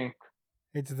and think.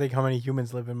 I hate to think how many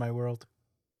humans live in my world.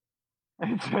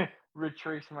 And to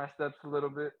retrace my steps a little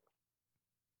bit.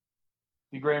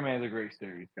 The Grayman is a great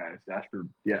series, guys.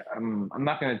 I'm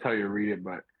not going to tell you to read it,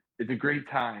 but it's a great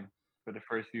time for the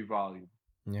first few volumes.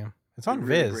 Yeah. It's on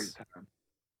really Viz. Great time.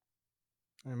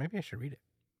 Maybe I should read it.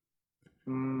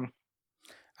 Mm.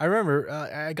 I remember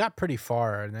I got pretty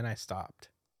far and then I stopped.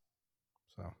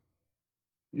 So.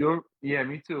 Yeah,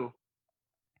 me too.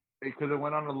 Because it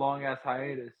went on a long ass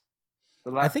hiatus.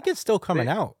 I think it's still coming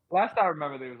out. Last I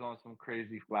remember, they was on some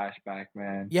crazy flashback,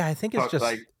 man. Yeah, I think it's just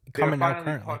like coming out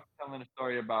currently. Telling a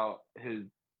story about his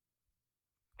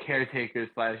caretaker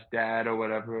 / dad or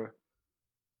whatever.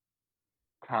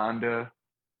 Kanda.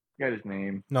 Got his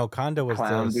name. No, Kanda was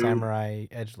the samurai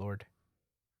edgelord.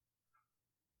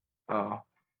 Oh.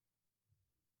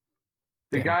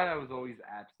 The Damn. guy that was always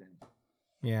absent.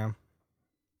 Yeah.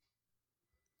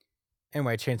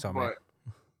 Anyway, Chainsaw Man. But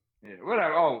yeah,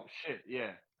 whatever. Oh shit,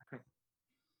 yeah.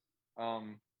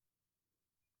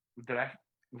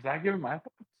 Was I giving my thoughts?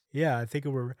 Yeah, I think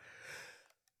we're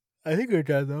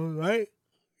done though, right?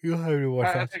 You'll have any more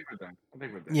I thoughts? think we're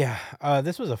done. Yeah,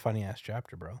 this was a funny ass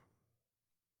chapter, bro.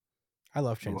 I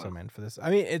love It was. Chainsaw Man for this. I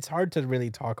mean, it's hard to really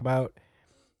talk about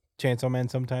Chainsaw Man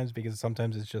sometimes because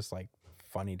sometimes it's just like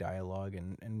funny dialogue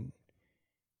and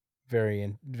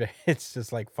it's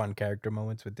just like fun character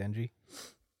moments with Denji.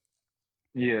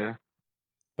 Yeah.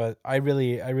 But I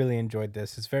really enjoyed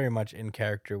this. It's very much in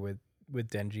character with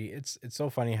Denji. It's so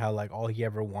funny how like all he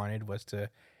ever wanted was to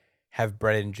have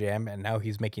bread and jam, and now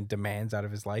he's making demands out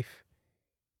of his life.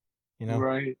 You know,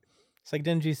 Right. it's like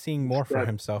Denji's seeing more for That-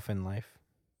 himself in life,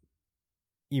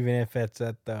 even if it's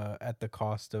at the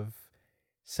cost of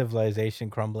civilization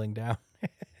crumbling down.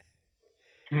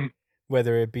 Hmm.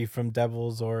 Whether it be from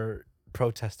devils or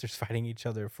protesters fighting each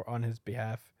other on his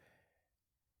behalf.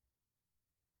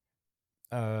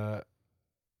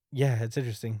 Yeah, it's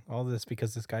interesting. All this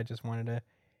because this guy just wanted to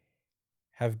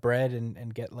have bread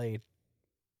and get laid.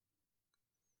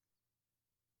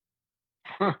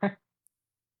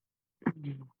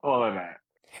 all of that.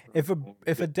 If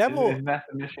a It- devil, it's that's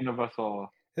the mission of us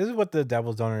all. this is what the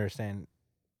devils don't understand.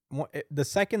 The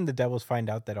second the devils find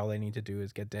out that all they need to do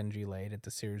is get Denji laid, that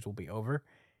the series will be over.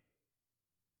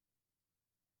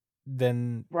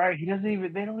 Then Right.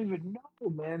 They don't even know,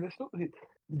 man.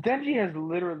 Denji has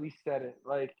literally said it.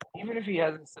 Like, even if he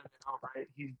hasn't said it outright,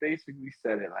 he's basically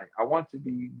said it. Like, I want to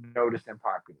be noticed and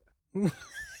popular.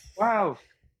 Wow.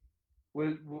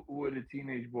 Would a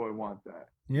teenage boy want that?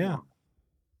 yeah,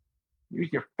 Use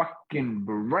your fucking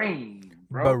brain,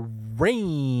 bro.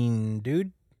 brain,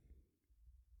 dude.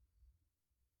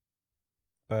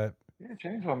 But Yeah,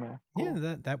 Chainsaw Man. yeah,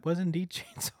 Cool. that was indeed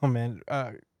Chainsaw Man.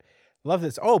 Love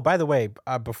this. Oh, by the way,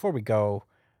 before we go,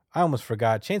 I almost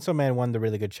forgot. Chainsaw Man won the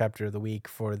really good chapter of the week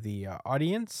for the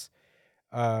audience.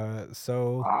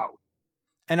 So, Wow.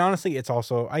 and honestly, it's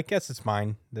also, I guess it's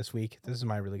mine this week. This is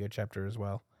my really good chapter as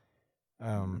well.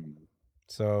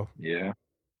 So Yeah.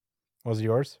 was it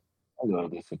yours? A little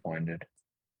disappointed.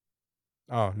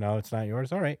 Oh no, it's not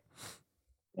yours. All right.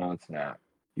 No, it's not.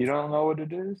 You don't know what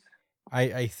it is?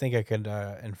 I think I could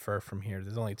infer from here.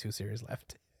 There's only 2 series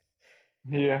left.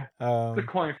 Yeah. It's a Um,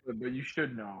 coin flip, but you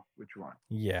should know which one.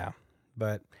 yeah,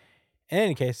 but in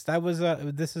any case, that was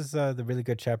this is the really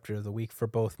good chapter of the week for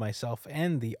both myself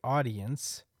and the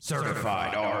audience.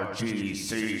 Certified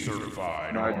RGC.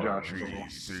 Certified No, Josh.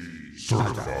 RGC.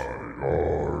 Certified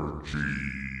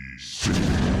RGC.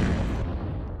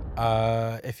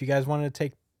 If you guys want to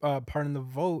take part in the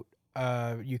vote,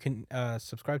 you can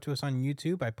subscribe to us on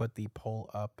YouTube. I put the poll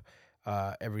up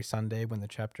every Sunday when the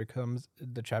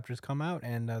chapters come out,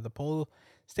 and the poll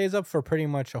stays up for pretty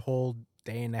much a whole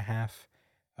day and a half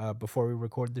before we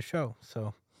record the show.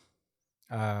 So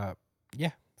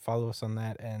yeah, follow us on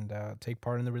that and take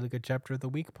part in the really good chapter of the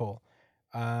week poll.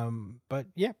 But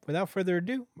yeah, without further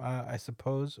ado, I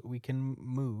suppose we can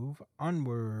move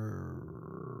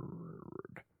onward.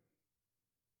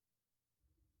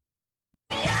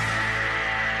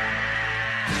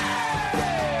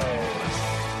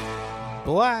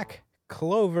 Black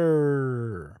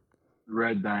Clover.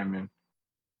 Red Diamond.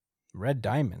 Red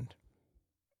Diamond.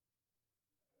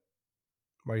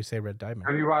 Why do you say Red Diamond?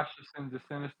 Have you watched the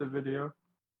Sinister video?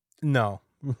 No.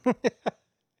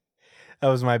 That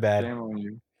was my bad. Shame on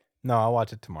you. No, I'll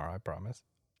watch it tomorrow, I promise.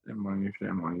 Shame on you.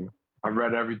 Shame on you. I've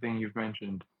read everything you've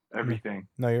mentioned. Everything.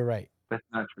 No, you're right. That's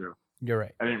not true. You're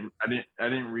right. I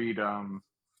didn't read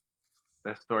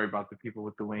that story about the people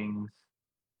with the wings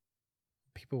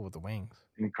People with the wings.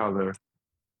 in color.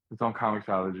 It's on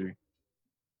Comixology.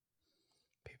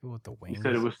 People with the You wings.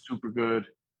 said it was super good.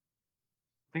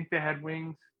 Think they had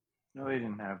wings? No, they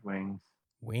didn't have wings.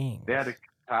 Wings. They had a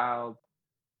child,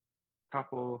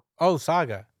 couple. Oh,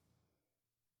 Saga.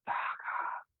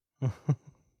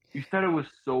 You said it was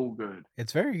so good.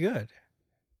 It's very good.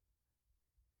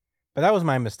 But that was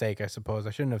my mistake, I suppose. I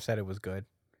shouldn't have said it was good.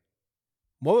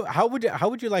 Well, how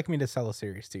would you like me to sell a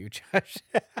series to you, Josh?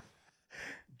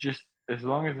 Just as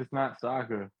long as it's not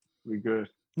Saga, we good.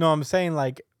 No, I'm saying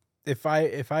like if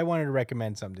I wanted to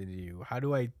recommend something to you, how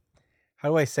do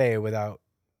I say it without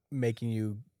making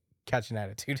you catch an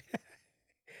attitude?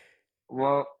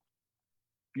 Well,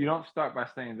 you don't start by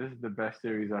saying this is the best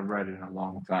series I've read in a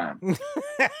long time.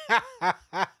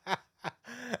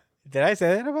 Did I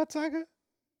say that about Saga?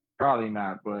 Probably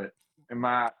not, but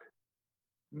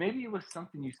maybe it was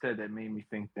something you said that made me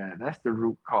think that. That's the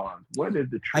root cause. What is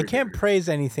the trigger? I can't praise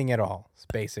anything at all,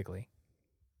 basically.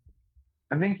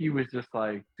 I think he was just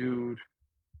like, dude,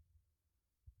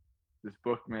 this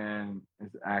book, man,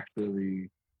 is actually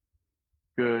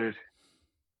good.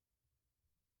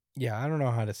 Yeah, I don't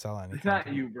know how to sell anything. It's not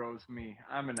to you, bro. It's me.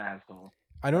 I'm an asshole.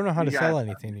 I don't know how You to sell guys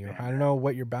anything to you. understand I don't that. know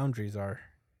what your boundaries are.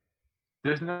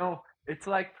 There's no. It's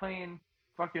like playing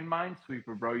fucking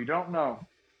Minesweeper, bro. You don't know.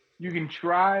 You can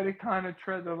try to kind of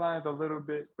tread the lines a little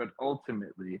bit, but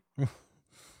ultimately, you're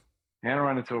gonna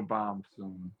run into a bomb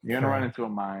soon. You're gonna run Fair. into a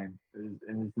mine,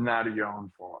 and it's not your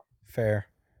own fault. Fair.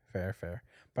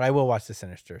 But I will watch the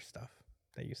Sinister stuff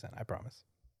that you sent. I promise.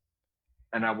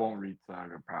 And I won't read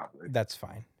Saga probably. That's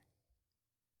fine.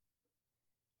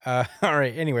 All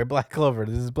right. Anyway, Black Clover.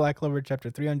 This is Black Clover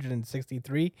chapter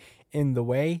 363, In the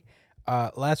Way.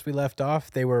 Last we left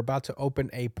off, they were about to open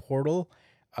a portal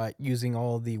using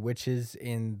all the witches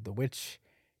in the witch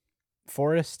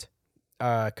forest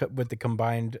with the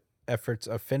combined efforts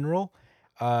of Finral.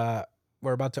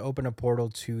 We're about to open a portal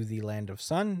to the Land of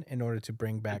Sun in order to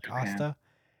bring back Japan.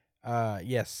 Asta.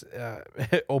 Yes,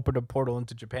 open a portal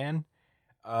into Japan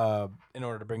in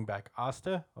order to bring back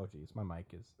Asta. Oh, geez, my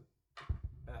mic is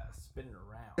spinning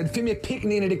around. Fi me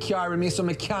picking in the car with me so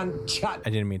I can't chat. I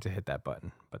didn't mean to hit that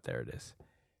button, but there it is.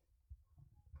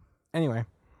 Anyway,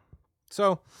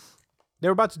 so they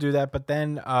were about to do that, but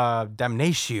then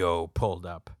Damnatio pulled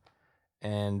up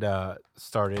and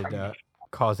started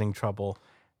causing trouble,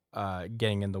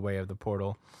 getting in the way of the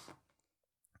portal.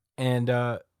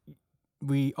 And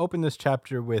we open this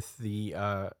chapter with the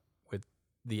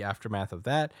aftermath of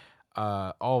that.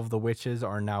 All of the witches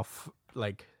are now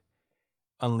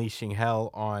unleashing hell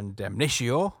on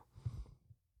Damnatio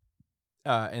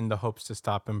in the hopes to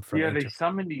stop him from. Yeah, they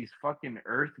summon these fucking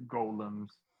earth golems.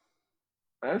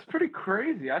 That's pretty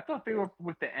crazy. I thought they were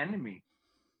with the enemy.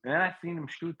 And then I seen them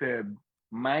shoot their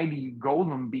mighty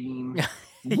golem beam.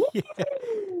 Woo! That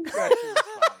shit was fire.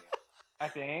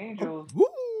 At the angels.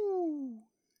 Woo!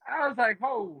 I was like,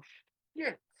 oh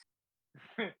shit.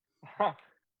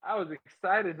 I was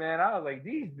excited, man. I was like,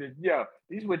 these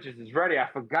witches is ready. I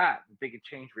forgot that they could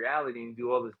change reality and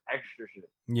do all this extra shit.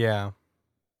 Yeah.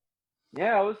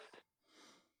 Yeah,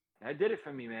 that did it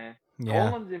for me, man. Yeah.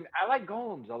 Golems, I like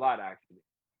golems a lot, actually.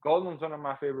 Golem's one of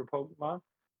my favorite Pokemon.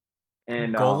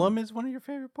 And Golem is one of your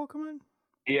favorite Pokemon?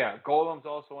 Yeah, golem's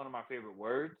also one of my favorite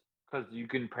words because you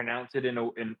can pronounce it in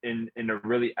a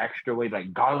really extra way,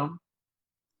 like golem.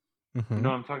 Mm-hmm. You know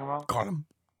what I'm talking about? Golem.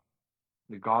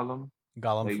 The golem.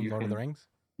 Gollum Like from Lord of the Rings?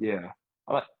 Yeah.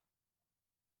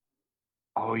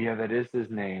 Oh, yeah, that is his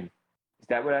name. Is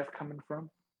that where that's coming from?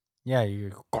 Yeah, you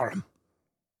Gollum.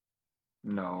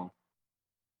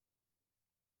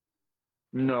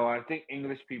 No, I think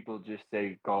English people just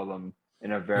say golem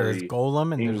in a very there's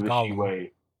Golem and there's Englishy Gollum.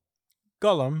 way.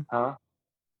 Golem. Huh?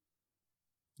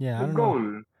 Yeah, I don't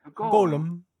know. A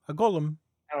golem.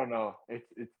 I don't know.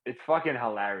 It's fucking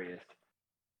hilarious.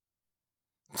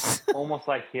 Almost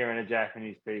like hearing a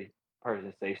Japanese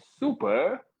person say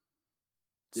super.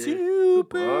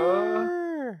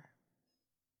 Super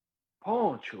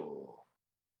Poncho.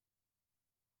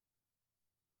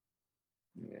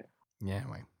 Yeah. Yeah,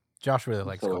 anyway. Josh really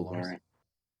likes So golems.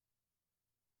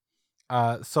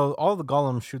 ignorant. So all the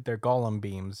golems shoot their golem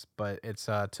beams, but it's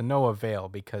to no avail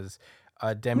because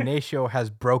Damnatio has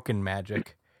broken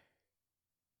magic.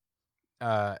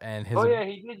 And his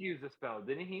he did use the spell,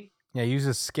 didn't he? Yeah, he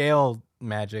uses scale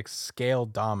magic, scale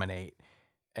dominate,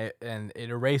 and it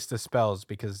erased the spells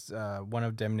because one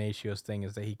of Damnatio's thing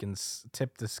is that he can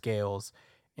tip the scales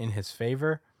in his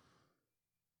favor.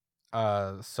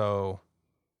 So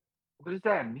what does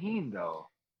that mean, though?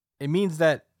 it means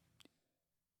that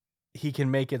he can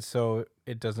make it so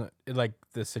it doesn't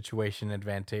the situation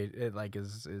advantage. It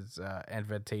is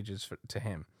advantageous to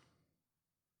him.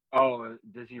 Oh,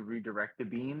 does he redirect the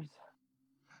beams?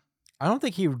 I don't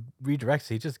think he redirects.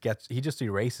 He just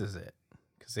erases it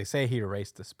because they say he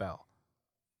erased the spell,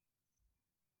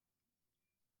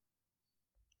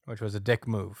 which was a dick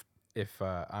move, if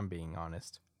I'm being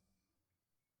honest.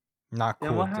 Not cool.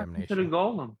 Then what happened to the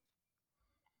golem?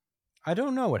 I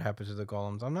don't know what happened to the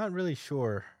golems. I'm not really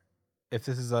sure if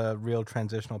this is a real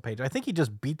transitional page. I think he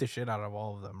just beat the shit out of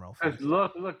all of them real fast.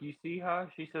 Look, you see her?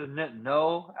 She says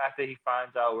no after he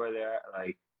finds out where they're at.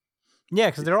 Like,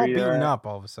 yeah, because they're all beaten up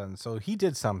all of a sudden. So he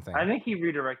did something. I think he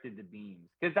redirected the beams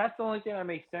because that's the only thing that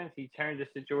makes sense. He turned the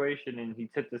situation and he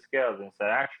tipped the scales and said,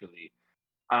 "Actually,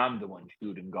 I'm the one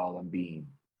shooting golem beam."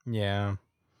 Yeah.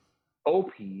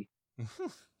 OP.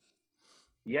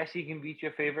 Yes, he can beat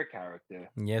your favorite character.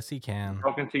 Yes, he can. I'm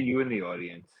talking to you in the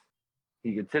audience.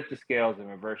 He can tip the scales and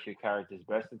reverse your character's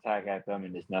best attack at them,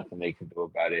 and there's nothing they can do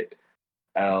about it.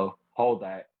 Hold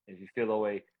that. If you feel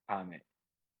away, comment.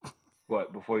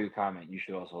 But before you comment, you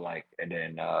should also like and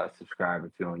then subscribe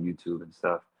if you're on YouTube and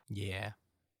stuff. Yeah.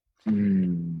 Yeah.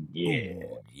 Ooh,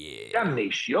 yeah.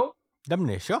 Damnatio.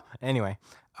 Anyway,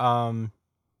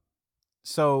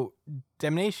 so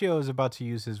Damnatio is about to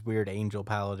use his weird angel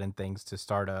paladin things to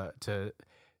to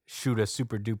shoot a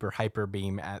super duper hyper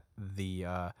beam at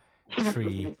the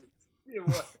tree. It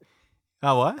was.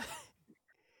 Oh, what?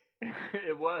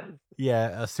 It was.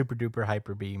 Yeah, a super duper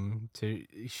hyper beam to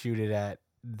shoot it at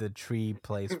the tree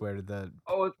place where the.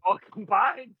 Oh, it's all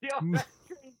combined. Yo, that's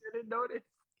crazy. I didn't notice.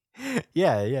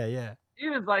 Yeah. He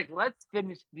was like, let's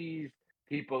finish these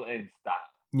people in style.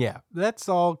 Yeah, let's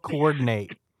all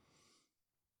coordinate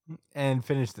and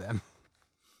finish them.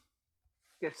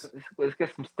 Let's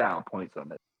get some style points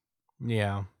on it.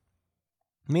 Yeah.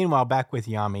 Meanwhile, back with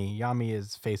Yami. Yami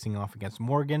is facing off against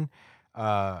Morgan,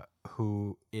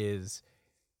 who is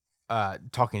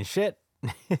talking shit.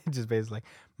 Just basically like,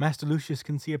 Master Lucius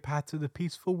can see a path to the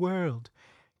peaceful world.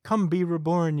 Come be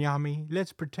reborn, Yami.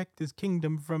 Let's protect this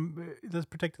kingdom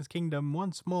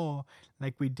once more,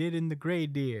 like we did in the Grey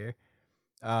Deer.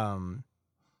 And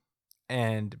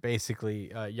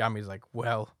basically, Yami's like,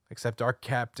 well, except our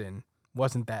captain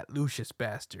wasn't that Lucius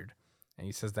bastard. And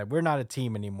he says that we're not a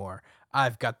team anymore.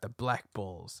 I've got the Black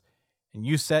Bulls. And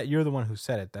you're the one who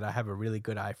said it, that I have a really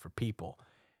good eye for people.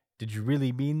 Did you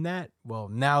really mean that? Well,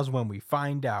 now's when we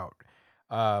find out.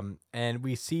 And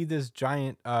we see this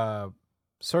giant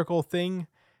circle thing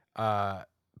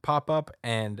pop up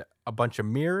and a bunch of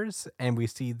mirrors. And we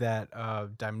see that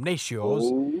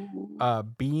Damnatio's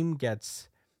beam gets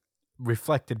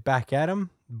reflected back at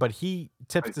him. But he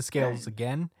tips the scales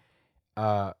again.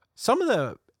 Some of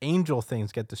the angel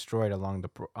things get destroyed along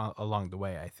the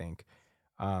way, I think.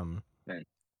 But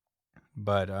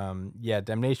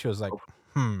Damnatio is like,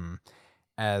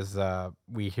 as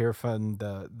we hear from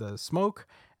the smoke,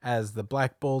 as the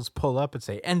Black Bulls pull up and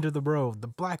say, end of the road, the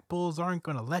Black Bulls aren't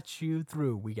going to let you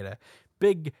through. We get a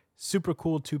big, super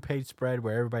cool 2-page spread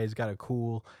where everybody's got a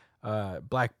cool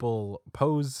Black Bull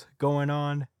pose going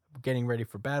on, getting ready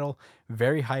for battle.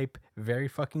 Very hype, very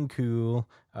fucking cool.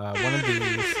 One of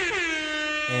these.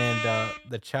 And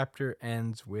the chapter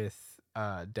ends with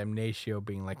Damnatio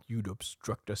being like, you'd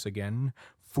obstruct us again,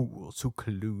 fools who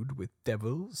collude with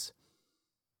devils.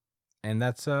 And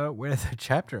that's where the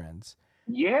chapter ends.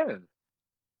 Yeah.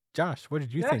 Josh, what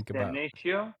did you think about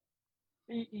Damnatio?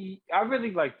 I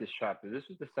really like this chapter. This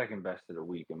was the second best of the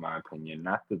week, in my opinion.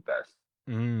 Not the best.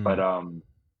 But,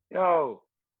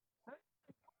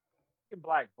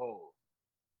 Black Bull.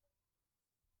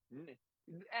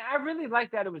 I really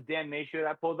like that it was Damnatio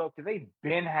that pulled up because they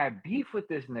been had beef with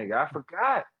this nigga. I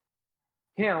forgot.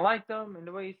 He didn't like them, and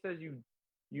the way he says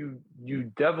you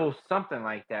devil something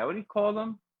like that. What do you call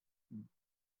them?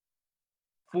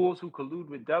 Fools who collude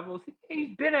with devils.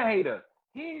 He's been a hater.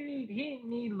 He didn't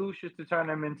need Lucius to turn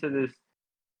him into this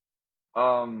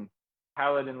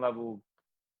paladin level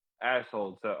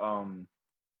asshole to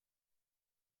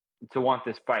want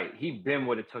this fight. He been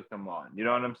what it took them on. You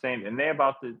know what I'm saying? And they're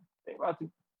about to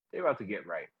get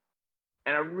right.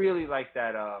 And I really like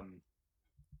that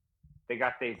they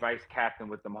got their vice captain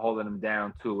with them holding them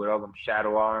down too, with all them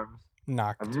shadow arms.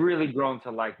 Knocked. I've really grown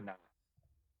to like Knocked.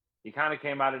 He kind of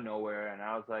came out of nowhere, and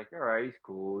I was like, all right, he's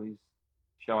cool. He's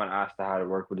showing Asta how to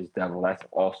work with his devil. That's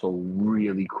also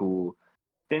really cool.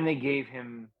 Then they gave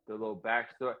him the little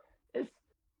backstory. He's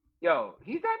that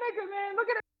nigga, man. Look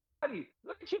at everybody.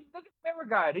 Look at the mirror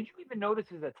guy. Did you even notice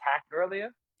his attack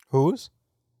earlier? Whose?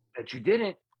 That you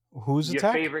didn't. Whose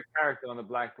attack? Your favorite character on the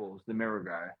Black Bulls, the mirror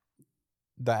guy.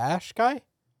 The Ash guy?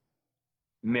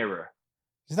 Mirror.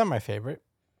 He's not my favorite.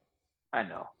 I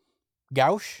know.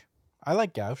 Gauche? I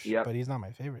like Gauche, but he's not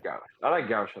my favorite. Gauche. I like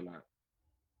Gauche a lot.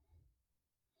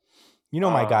 You know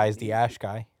my guy is the Ash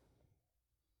guy.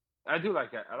 I do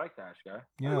like that. I like the Ash guy.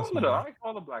 Yeah, I like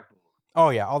all the Black Bulls. Oh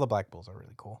yeah, all the Black Bulls are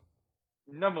really cool.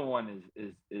 Number one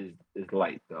is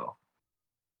Light though.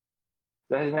 Is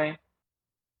that his name?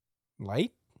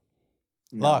 Light?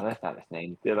 No, Luck. that's not his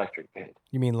name. The Electric Kid.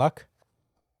 You mean Luck?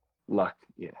 Luck,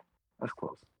 yeah. That's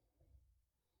close.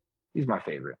 He's my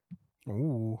favorite.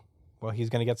 Ooh. Well, he's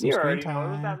gonna get some screen time. What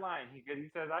was that line? He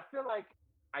says, "I feel like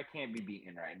I can't be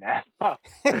beaten right now."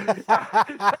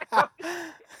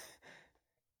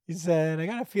 He said, "I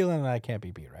got a feeling that I can't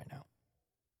be beat right now."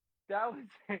 That was.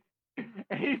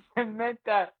 He meant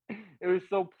that it was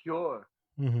so pure.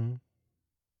 Mm-hmm.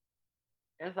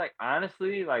 It's like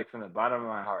honestly, like from the bottom of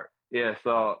my heart. Yeah.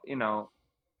 So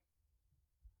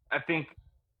I think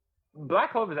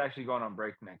Black Clover is actually going on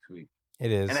break next week.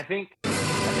 It is. And I think when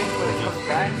it comes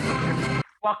back, it's gonna be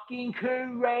fucking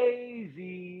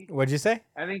crazy. What'd you say?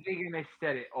 I think they're gonna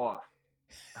set it off.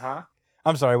 Huh?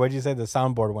 I'm sorry. What did you say? The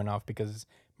soundboard went off because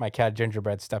my cat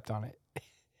Gingerbread stepped on it.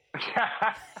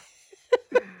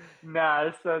 Nah,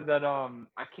 it said that I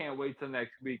can't wait till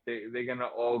next week. They're gonna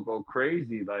all go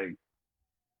crazy. Like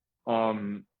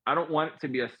I don't want it to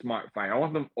be a smart fight. I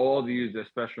want them all to use their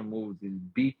special moves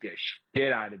and beat the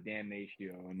shit out of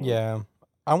Damnatio and Yeah,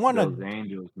 I want those a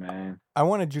angels, man.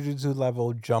 Jujutsu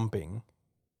level jumping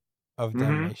of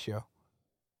Damnatio.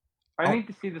 I need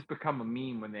to see this become a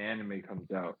meme when the anime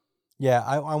comes out. Yeah,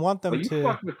 I want them But you to.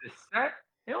 fuck with the set.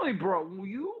 They only brought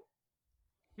you.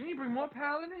 You didn't bring more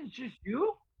paladins, just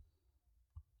you.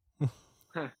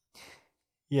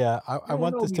 Yeah, I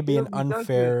want this to be an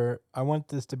unfair. I want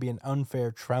this to be an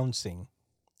unfair trouncing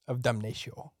of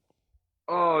Damnatio.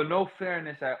 Oh, no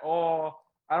fairness at all.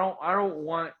 I don't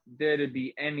want there to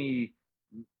be any,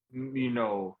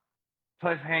 cliffhanger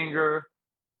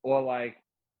or like,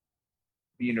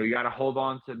 you got to hold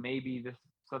on to maybe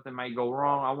something might go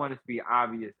wrong. I want it to be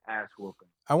obvious ass whooping.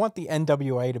 I want the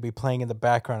NWA to be playing in the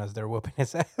background as they're whooping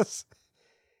his ass.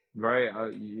 Right?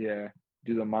 Yeah.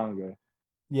 Do the manga.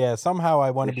 Yeah, somehow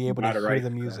I want They to be should able buy to the hear rights the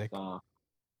to that music. song.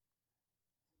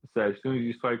 So as soon as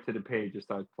you swipe to the page, it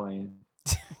starts playing.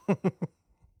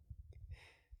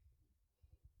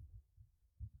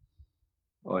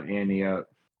 Or Annie up.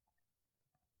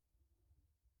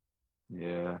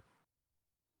 Yeah.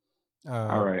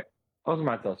 All right. Those are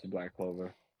my thoughts of Black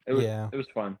Clover. It was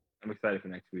fun. I'm excited for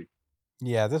next week.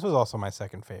 Yeah, this was also my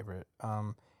second favorite.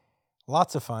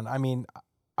 Lots of fun. I mean,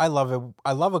 I love it.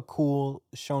 I love a cool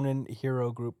shonen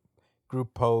hero group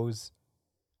pose.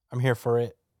 I'm here for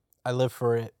it. I live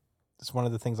for it. It's one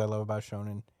of the things I love about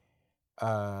shonen.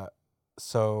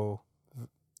 So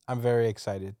I'm very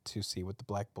excited to see what the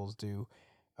Black Bulls do.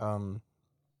 Gauche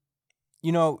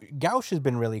has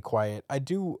been really quiet. I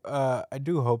do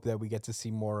hope that we get to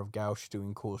see more of Gauche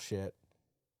doing cool shit.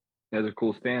 He has a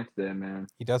cool stance there, man.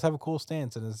 He does have a cool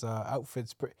stance, and his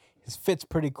his fit's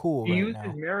pretty cool He right used now.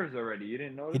 his mirrors already. You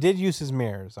didn't know? He did use his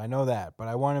mirrors. I know that, but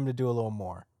I want him to do a little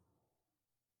more.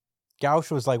 Gauche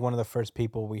was like one of the first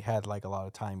people we had like a lot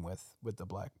of time with the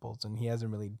Black Bulls, and he hasn't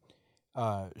really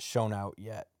shown out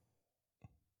yet.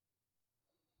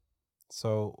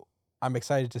 So I'm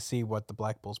excited to see what the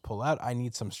Black Bulls pull out. I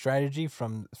need some strategy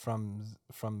from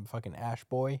fucking Ash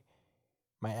Boy,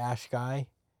 my Ash guy,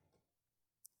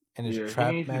 and his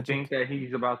trap he needs magic. to think that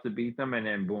he's about to beat them, and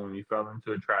then boom, he fell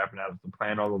into a trap, and that was the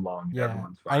plan all along. Yeah,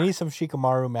 everyone's fine. I need some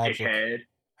Shikamaru magic. Dickhead.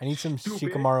 I need some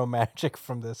Stupid. Shikamaru magic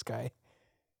from this guy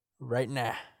right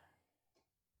now.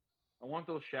 I want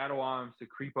those shadow arms to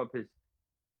creep up his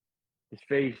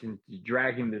face and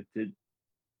drag him to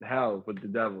hell with the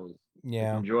devils.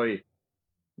 Yeah. Just enjoy it.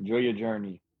 Enjoy your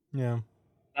journey. Yeah.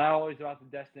 Not always about the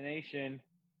destination.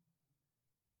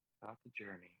 It's about the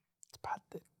journey. It's about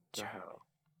the hell.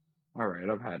 All right,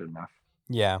 I've had enough.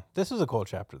 Yeah, this was a cool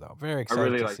chapter though. Very excited I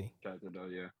really to like see. the chapter though,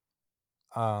 yeah.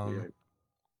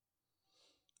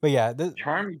 But yeah,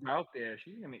 Charmy's out there.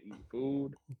 She's gonna eat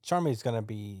food. Charmy's gonna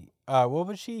be what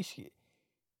was she?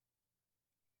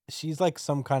 She's like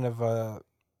some kind of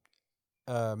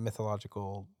a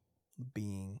mythological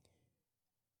being.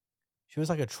 She was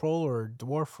like a troll or a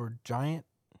dwarf or giant.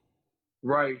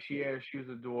 Right, she was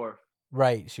a dwarf.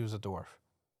 Right, she was a dwarf.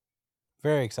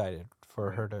 Very excited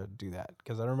for her to do that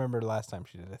because I remember the last time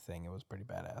she did a thing, it was pretty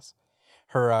badass.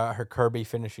 Her Kirby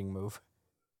finishing move.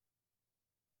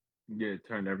 Yeah, it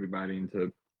turned everybody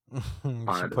into.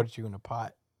 She put you in a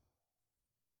pot.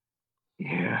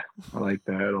 Yeah, I like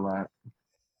that a lot.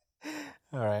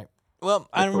 All right. Well,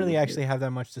 I don't really actually have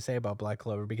that much to say about Black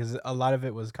Clover because a lot of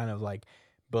it was kind of like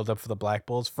build up for the Black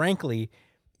Bulls. Frankly,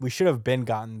 we should have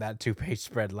gotten that 2-page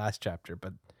spread last chapter,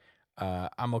 but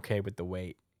I'm okay with the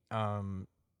wait.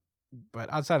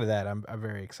 But outside of that, I'm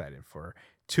very excited for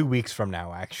 2 weeks from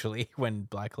now, actually, when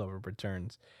Black Clover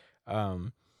returns.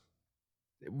 Man,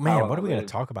 what are we going to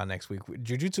talk about next week?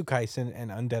 Jujutsu Kaisen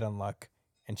and Undead Unluck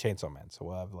and Chainsaw Man. So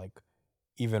we'll have like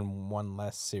even one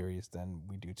less series than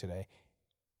we do today.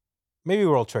 Maybe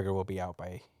World Trigger will be out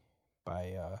by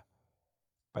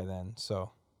then.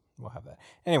 So we'll have that.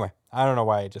 Anyway, I don't know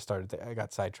why I just started. I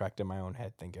got sidetracked in my own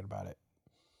head thinking about it.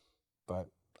 But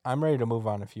I'm ready to move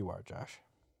on if you are, Josh.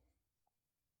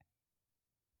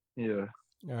 Yeah.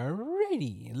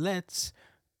 Alrighty, let's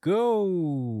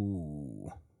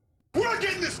go. We're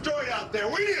getting this story out there.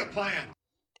 We need a plan.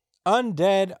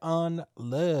 Undead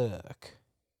Unluck.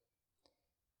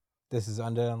 This is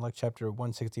Undead Unluck chapter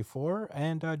 164.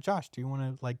 And Josh, do you want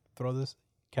to like throw this?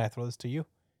 Can I throw this to you?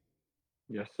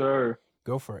 Yes, sir.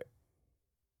 Go for it.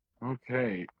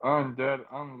 Okay. Undead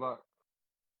Unluck.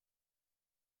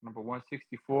 Number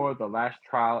 164. The last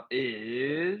trial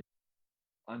is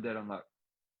Undead Unluck.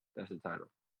 That's the title,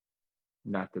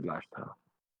 not the last title.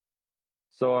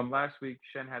 So last week,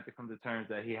 Shen had to come to terms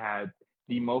that he had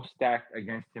the most stacked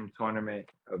against him tournament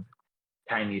of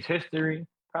Chinese history,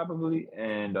 probably,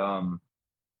 and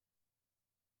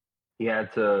he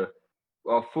had to.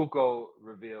 Well, Fuko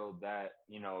revealed that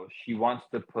she wants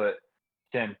to put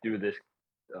Shen through this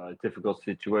difficult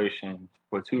situation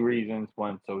for two reasons.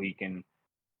 One, so he can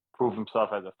prove himself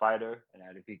as a fighter, and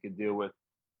that if he could deal with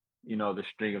the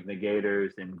string of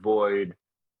negators and Void,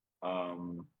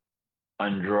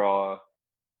 Undraw,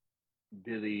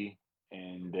 Billy,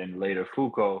 and then later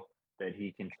Fuko, that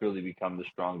he can truly become the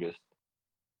strongest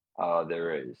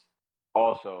there is.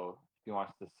 Also, he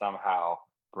wants to somehow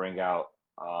bring out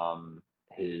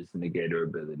his negator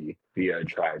ability via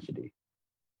tragedy.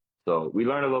 So we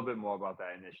learned a little bit more about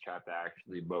that in this chapter,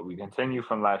 actually, but we continue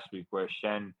from last week where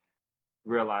Shen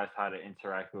realized how to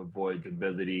interact with Void's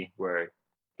ability, where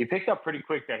he picked up pretty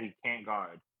quick that he can't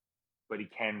guard, but he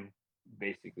can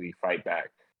basically fight back.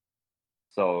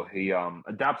 So he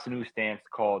adopts a new stance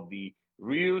called the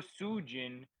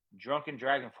Ryusujin Drunken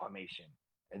Dragon Formation,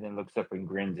 and then looks up and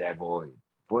grins at Void.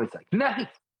 Void's like, nice!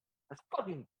 Let's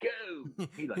fucking go!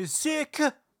 He like, sick!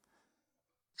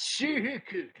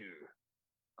 sick!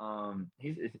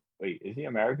 Is he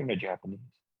American or Japanese?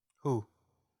 Who?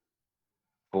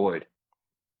 Void.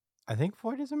 I think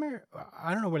Void is American.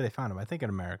 I don't know where they found him. I think in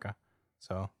America.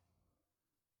 So.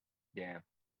 Yeah.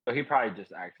 So he probably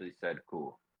just actually said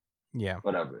cool. Yeah.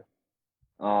 Whatever.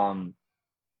 So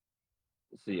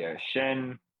yeah,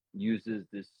 Shen uses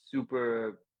this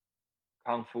super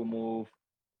kung fu move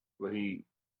where he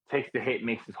takes the hit,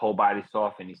 makes his whole body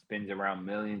soft, and he spins around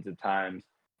millions of times,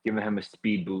 giving him a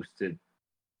speed boost to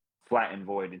flatten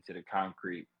Void into the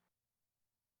concrete.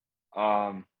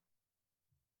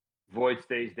 Void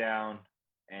stays down,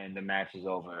 and the match is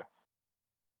over.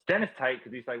 Shen is tight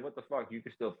because he's like, what the fuck? You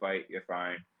can still fight. You're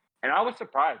fine. And I was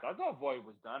surprised. I thought Void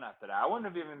was done after that. I wouldn't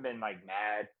have even been like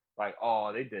mad. Like,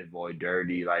 oh, they did Void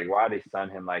dirty. Like, why they stun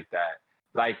him like that?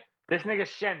 Like, this nigga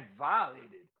Shen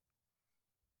violated.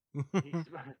 So I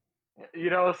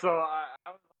was like,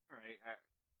 all right,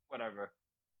 whatever.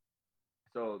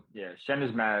 So, yeah, Shen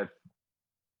is mad.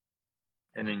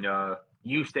 And then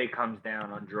Yusuke comes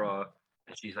down on draw.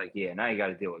 And she's like, yeah, now you got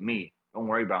to deal with me. Don't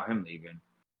worry about him leaving.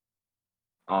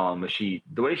 But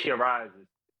the way she arrives is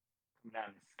coming down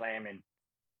and slamming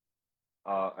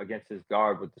against his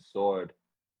guard with the sword,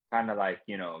 kind of like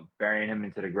burying him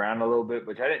into the ground a little bit,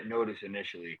 which I didn't notice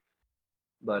initially,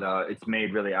 but it's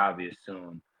made really obvious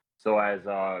soon. So as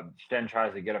Shen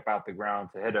tries to get up out the ground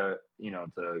to hit her,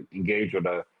 to engage with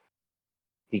her,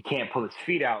 he can't pull his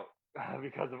feet out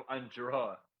because of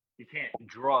undraw. He can't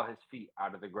draw his feet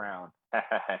out of the ground.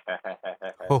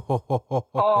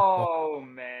 Oh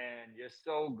man, you're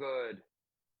so good,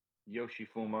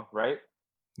 Yoshifuma, right?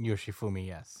 Yoshifumi,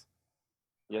 yes.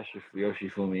 Yes,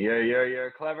 Yoshifumi. You're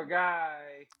a clever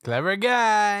guy. Clever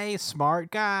guy, smart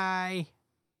guy.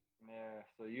 Yeah.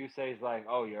 So Yusei's like,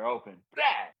 oh, you're open.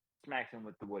 Blah! Smacks him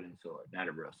with the wooden sword, not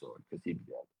a real sword, because he'd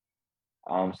be dead.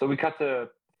 So we cut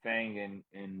to Fang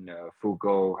and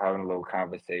Fuko having a little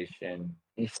conversation.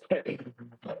 He says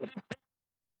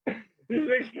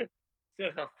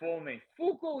a full name,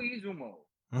 Fuko Izumo.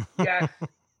 Yes,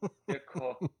 you're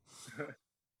cool.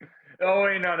 Oh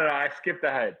wait, no, I skipped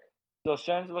ahead. So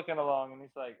Shen's looking along and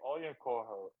he's like, all your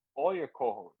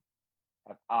cohorts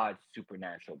have odd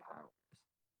supernatural powers.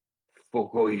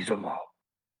 Fuko Izumo.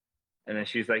 And then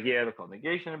she's like, yeah, they're called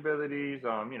negation abilities.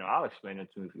 I'll explain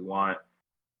it to you if you want.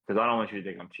 Because I don't want you to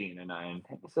think I'm cheating or nothing.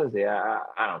 He says, yeah,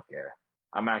 I don't care.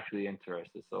 I'm actually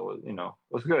interested. So,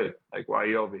 what's good? Like, why are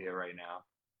you over here right now?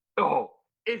 Oh,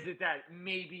 is it that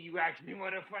maybe you actually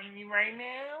want to fight me right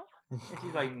now? And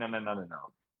she's like, no.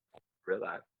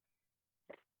 Relax.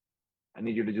 I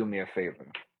need you to do me a favor.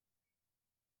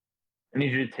 I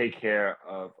need you to take care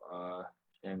of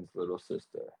Shen's little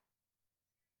sister.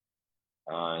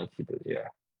 Yeah.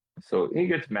 So he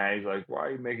gets mad. He's like, why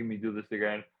are you making me do this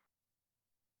again?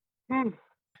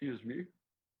 Excuse me.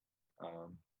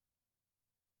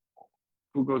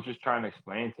 Fuko's just trying to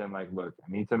explain to him, like, look,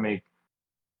 I need to make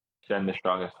Shen the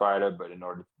strongest fighter, but in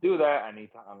order to do that, I need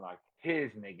to unlock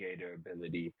his negator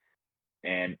ability.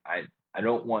 And I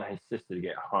don't want his sister to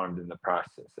get harmed in the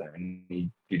process. I need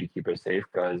you to keep her safe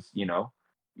because, you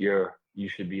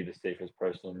should be the safest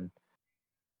person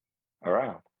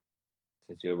around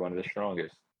since you're one of the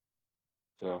strongest.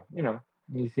 So,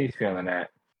 he's feeling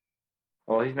that.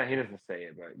 Well, he's not. He doesn't say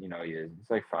it, but he is. It's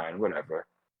like fine, whatever.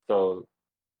 So,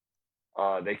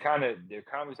 their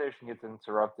conversation gets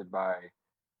interrupted by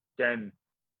Shen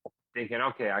thinking,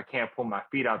 okay, I can't pull my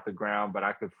feet out the ground, but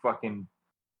I could fucking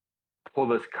pull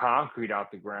this concrete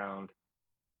out the ground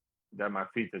that my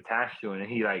feet's attached to, and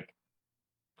he like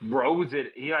throws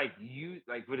it. He like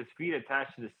with his feet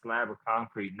attached to the slab of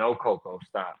concrete. No, Coco,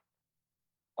 stop.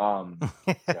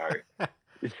 Sorry.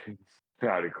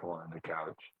 Started calling the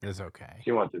couch. It's okay.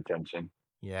 She wants attention.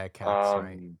 Yeah, cats,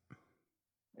 right?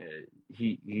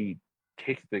 He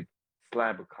kicks the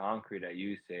slab of concrete at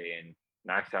Yusei and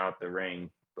knocks out the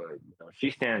ring, but she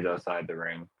stands outside the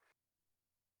ring.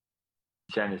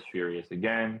 Shen is furious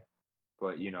again,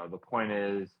 but the point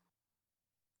is,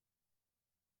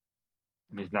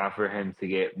 it's not for him to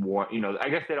get more. I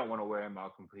guess they don't want to wear him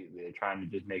out completely. They're trying to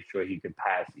just make sure he could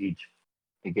pass each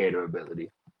negator ability.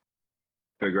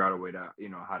 Figure out a way to,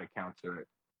 how to counter it.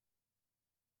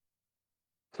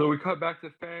 So we cut back to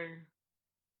Fang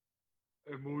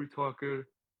and Mui talking,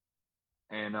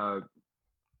 and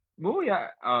Mui,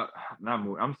 not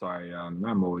Mui. I'm sorry,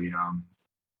 not Mui.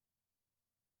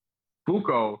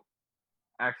 Fuko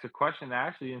asks a question that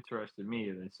actually interested me.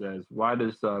 And it says, "Why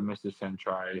does Mr. Sen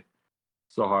try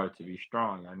so hard to be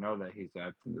strong? I know that he's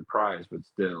after the prize, but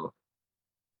still."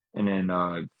 And then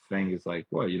Fang is like,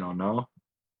 "What? You don't know?"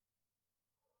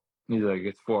 He's like,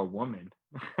 "It's for a woman."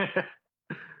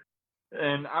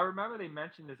 And I remember they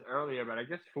mentioned this earlier, but I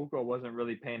guess Fuko wasn't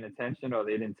really paying attention, or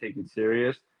they didn't take it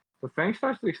serious. But Fang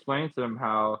starts to explain to him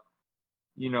how,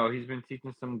 he's been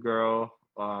teaching some girl,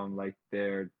 like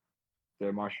their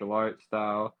martial arts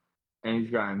style, and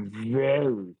he's gotten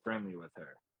very friendly with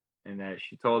her. And that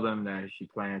she told him that she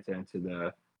planned to enter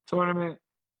the tournament.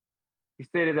 He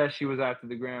stated that she was after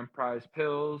the grand prize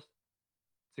pills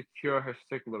to cure her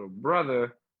sick little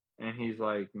brother. And he's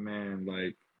like, man,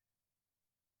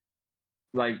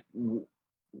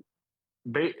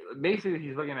 basically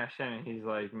he's looking at Shen and he's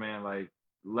like, man, like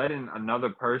letting another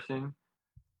person,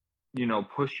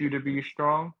 push you to be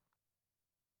strong,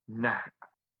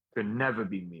 could never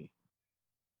be me.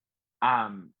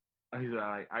 He's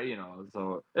like,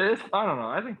 so it's, I don't know.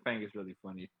 I think Fang is really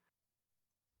funny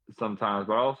sometimes,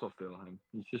 but I also feel him.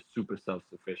 He's just super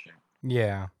self-sufficient.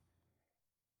 Yeah.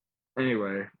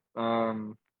 Anyway,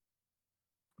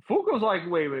 Fuko's like,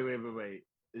 wait.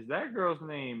 Is that girl's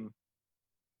name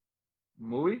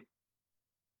Mui?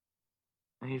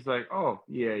 And he's like, oh,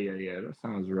 yeah, that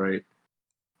sounds right.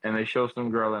 And they show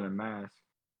some girl in a mask.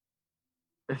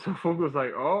 And so Fuko's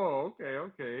like, oh,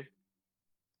 okay.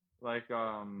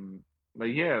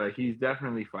 He's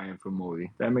definitely fighting for Mui.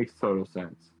 That makes total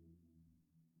sense.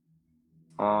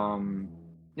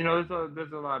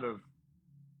 There's a lot of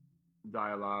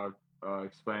dialogue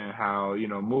explaining how,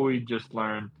 Mui just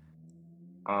learned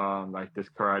this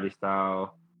karate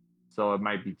style, so it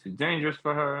might be too dangerous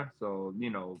for her. So,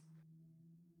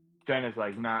 Jen is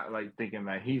not thinking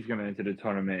that he's gonna enter the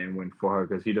tournament and win for her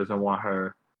because he doesn't want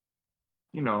her,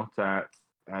 to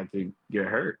have to get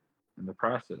hurt in the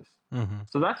process. Mm-hmm.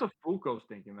 So that's what Fuko's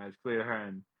thinking. That's clear to her.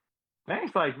 And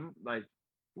Fang's like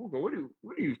Fuko,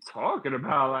 what are you talking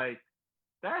about?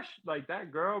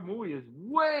 That girl Mui is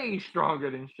way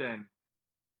stronger than Shen.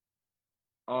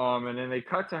 And then they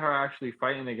cut to her actually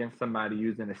fighting against somebody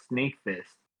using a snake fist.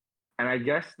 And I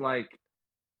guess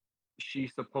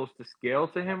she's supposed to scale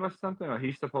to him or something, or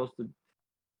he's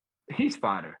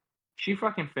fodder. She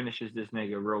fucking finishes this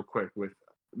nigga real quick with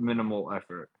minimal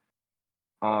effort.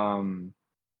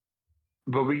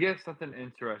 But we get something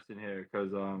interesting here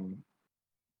because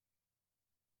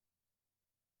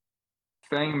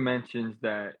Fang mentions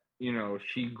that,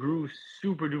 she grew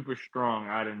super duper strong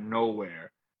out of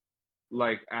nowhere.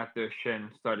 After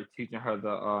Shen started teaching her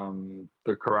the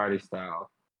karate style.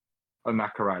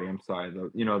 Not karate, I'm sorry,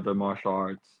 the martial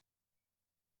arts.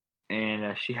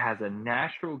 And she has a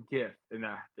natural gift, and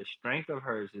the strength of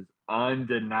hers is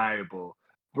undeniable.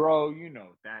 Bro, you know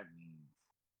what that means.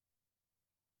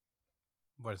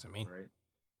 What does it mean? Right?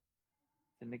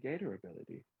 The negator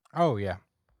ability. Oh, yeah.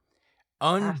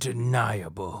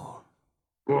 Undeniable.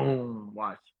 Boom.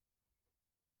 Watch.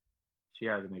 She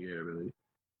has a negator ability.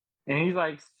 And he's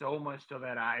like, so much so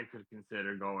that I could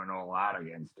consider going all out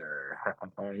against her.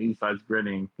 He starts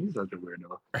grinning. He's such a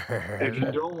weirdo. If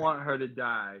you don't want her to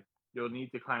die, you'll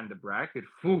need to climb the bracket.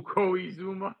 Fuko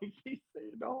Izuma. He's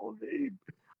saying the whole name.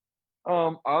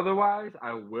 Otherwise,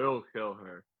 I will kill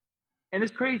her. And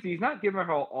it's crazy. He's not giving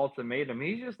her an ultimatum.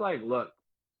 He's just like, look,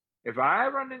 if you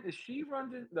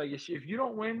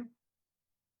don't win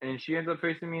and she ends up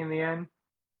facing me in the end,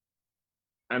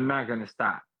 I'm not going to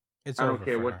stop. I don't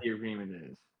care what the agreement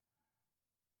is.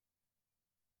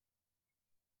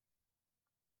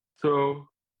 So,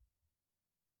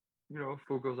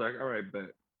 Fuko's like, all right,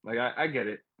 bet. I get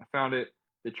it. I found it.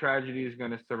 The tragedy is going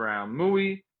to surround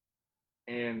Mui,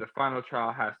 and the final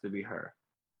trial has to be her.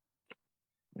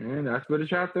 And that's where the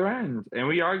chapter ends. And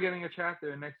we are getting a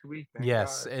chapter next week. Thank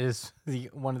Yes, God. it is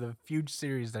one of the huge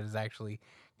series that is actually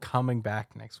coming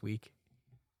back next week.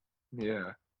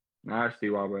 Yeah. Now I see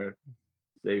why we're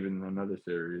saving another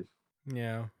series.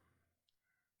 Yeah.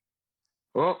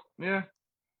 Well, yeah.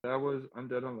 That was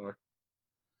Undead Unluck.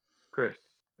 Chris,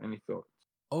 any thoughts?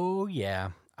 Oh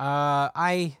yeah.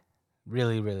 I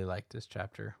really liked this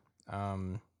chapter.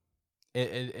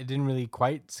 It didn't really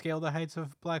quite scale the heights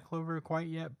of Black Clover quite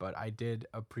yet, but I did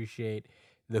appreciate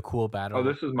the cool battle. Oh,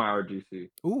 this is my RGC.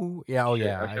 Ooh, yeah, oh Shit,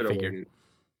 yeah, I should've figured.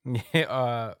 waited.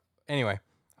 Yeah, anyway,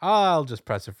 I'll just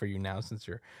press it for you now since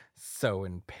you're so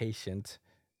impatient.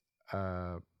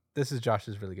 This is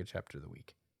Josh's really good chapter of the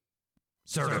week.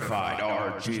 Certified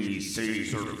RGC.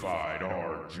 Certified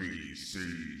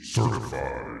RGC.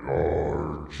 Certified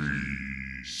RGC.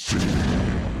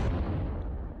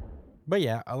 But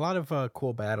yeah, a lot of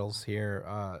cool battles here.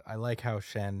 I like how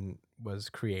Shen was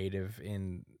creative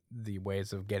in the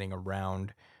ways of getting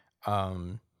around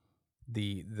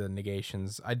the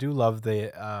negations. I do love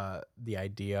the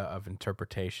idea of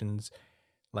interpretations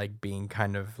like being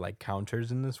kind of like counters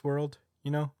in this world,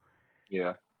 you know?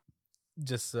 Yeah.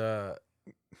 Just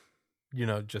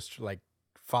just like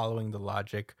following the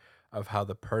logic of how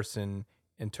the person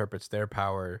interprets their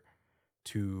power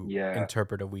to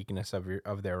interpret a weakness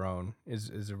of their own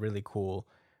is a really cool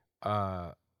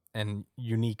and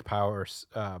unique power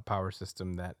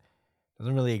system that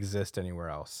doesn't really exist anywhere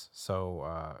else.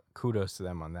 So kudos to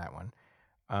them on that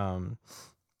one.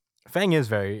 Fang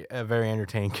is a very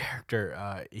entertaining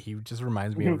character. He just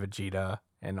reminds me of Vegeta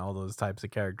and all those types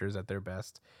of characters at their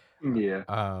best. Yeah.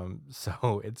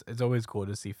 So it's always cool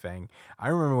to see Fang. I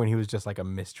remember when he was just like a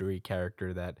mystery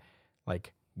character that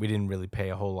like we didn't really pay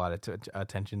a whole lot of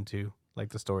attention to, like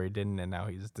the story didn't, and now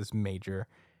he's this major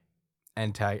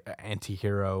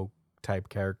anti-hero type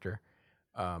character,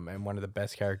 and one of the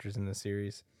best characters in the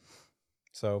series.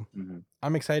 So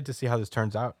I'm excited to see how this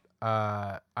turns out.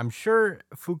 I'm sure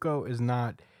Fuko is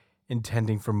not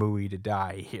intending for Mui to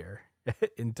die here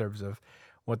in terms of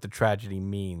what the tragedy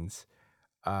means.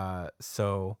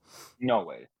 So no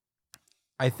way.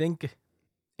 I think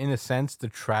in a sense the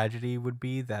tragedy would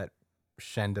be that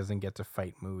Shen doesn't get to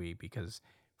fight Mui because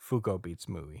Fuko beats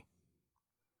Mui.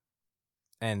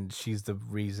 And she's the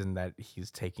reason that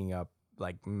he's taking up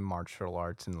like martial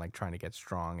arts and like trying to get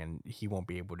strong, and he won't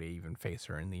be able to even face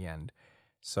her in the end.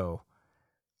 So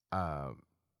I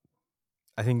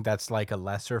think that's like a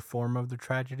lesser form of the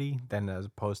tragedy than as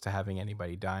opposed to having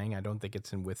anybody dying. I don't think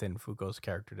it's within Fuko's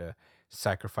character to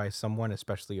sacrifice someone,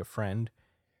 especially a friend,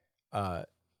 for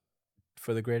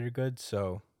the greater good.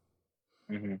 So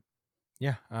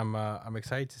yeah, I'm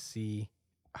excited to see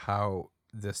how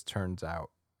this turns out.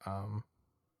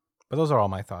 But those are all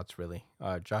my thoughts, really.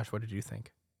 Josh, what did you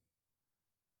think?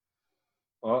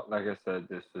 Well, like I said,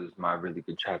 this is my really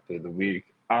good chapter of the week.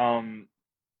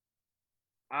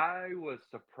 I was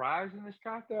surprised in this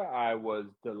chapter. I was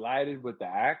delighted with the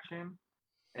action.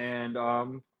 And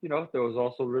there was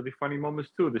also really funny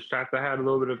moments too. This chapter had a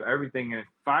little bit of everything, and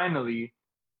finally,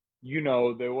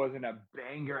 there wasn't a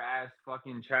banger ass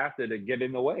fucking chapter to get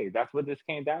in the way. That's what this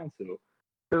came down to.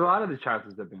 Because a lot of the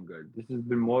chapters have been good. This has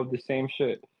been more of the same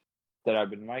shit that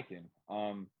I've been liking.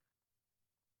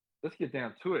 Let's get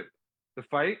down to it. The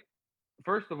fight,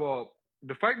 first of all,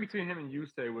 the fight between him and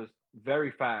Yusei was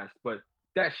very fast, but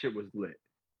that shit was lit.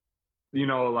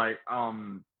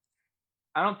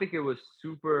 I don't think it was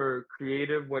super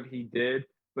creative what he did,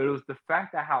 but it was the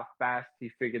fact that how fast he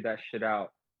figured that shit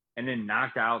out and then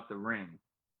knocked out the ring.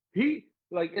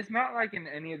 It's not like in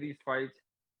any of these fights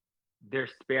they're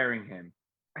sparing him.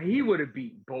 He would have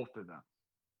beat both of them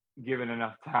given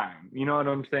enough time. You know what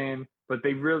I'm saying? But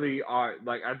they really are,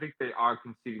 I think they are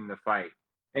conceding the fight.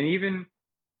 And even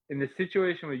in the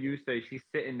situation with Yusei, she's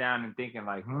sitting down and thinking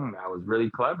that was really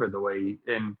clever the way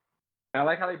and I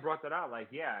like how they brought that out.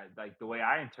 The way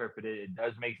I interpret it, it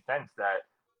does make sense that,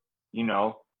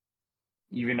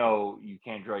 even though you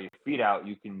can't draw your feet out,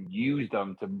 you can use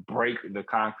them to break the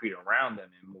concrete around them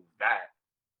and move that.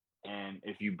 And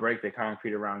if you break the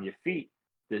concrete around your feet,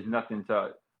 there's nothing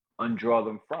to undraw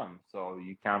them from. So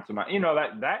you count them out.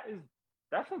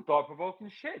 That's some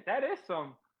thought-provoking shit. That is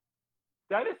some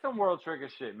World Trigger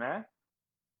shit, man.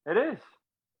 It is.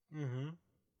 Mm-hmm.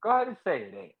 Go ahead and say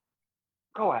it ain't.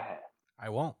 Go ahead. I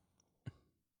won't.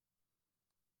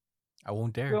 I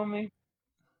won't dare. Feel me?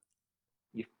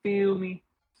 You feel me?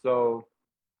 So,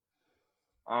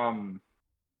 I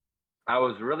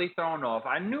was really thrown off.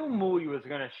 I knew Mui was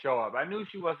gonna show up. I knew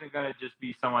she wasn't gonna just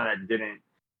be someone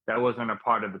that wasn't a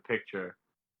part of the picture.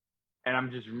 And I'm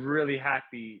just really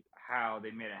happy how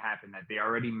they made it happen. That they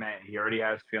already met. He already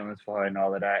has feelings for her and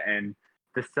all of that. And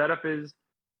the setup is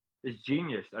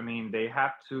genius. I mean, they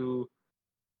have to.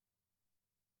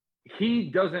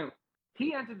 He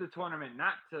entered the tournament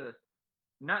not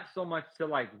so much to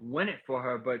like win it for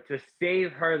her, but to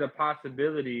save her the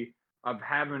possibility of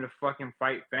having to fucking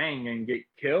fight Fang and get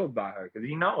killed by her, because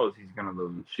he knows he's gonna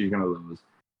lose. She's gonna lose.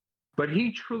 But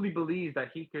he truly believes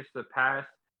that he could surpass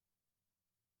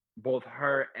both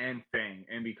her and Fang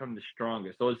and become the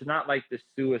strongest. So it's not like the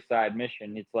suicide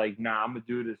mission. It's like, nah, I'm gonna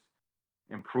do this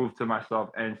and prove to myself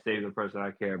and save the person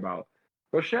I care about.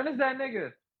 But Shen is that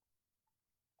nigga.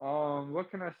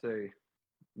 What can I say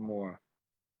more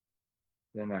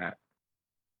than that?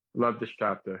 Love this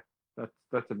chapter.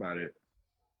 That's about it.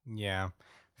 Yeah,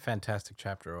 fantastic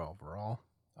chapter overall.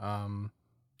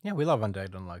 Yeah, we love Undead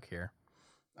Unluck here.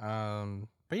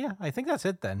 But yeah, I think that's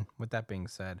it then. With that being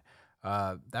said,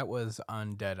 that was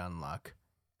Undead Unluck,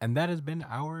 and that has been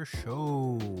our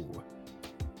show.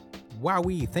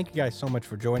 Wowee! Thank you guys so much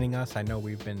for joining us. I know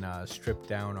we've been stripped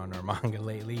down on our manga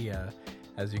lately.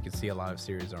 As you can see, a lot of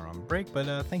series are on break, but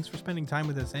thanks for spending time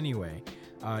with us anyway.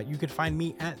 You could find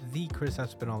me at the Chris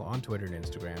Espinal on Twitter and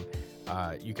Instagram.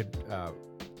 You could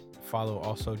follow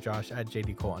also Josh at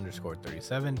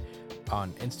JDCole_37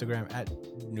 on Instagram, at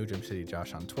New Gym City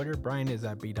Josh on Twitter. Brian is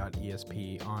at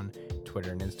b.esp on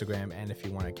Twitter and Instagram. And if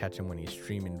you want to catch him when he's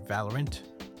streaming Valorant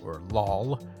or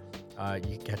LOL,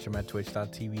 you can catch him at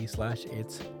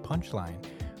twitch.tv/itspunchline.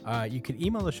 You can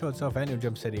email the show itself at New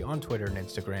Jump City on Twitter and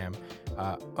Instagram.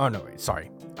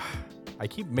 I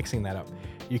keep mixing that up.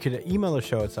 You could email the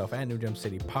show itself at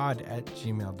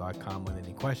newjumpcitypod@gmail.com with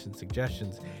any questions,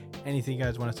 suggestions, anything you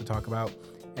guys want us to talk about.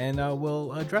 And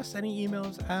we'll address any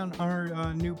emails on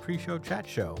our new pre-show chat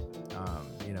show.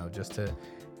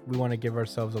 We want to give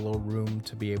ourselves a little room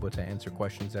to be able to answer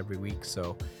questions every week.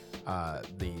 So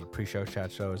the pre-show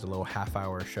chat show is a little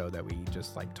half-hour show that we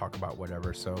just like talk about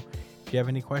whatever. So if you have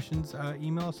any questions,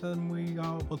 email us and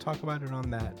we'll talk about it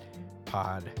on that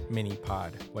pod, mini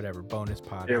pod, whatever, bonus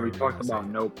pod. Yeah, we talked about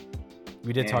Nope.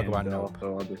 We did talk about Nope.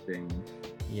 Also other things.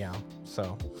 Yeah,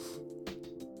 so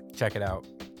check it out.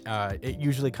 It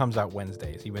usually comes out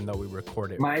Wednesdays, even though we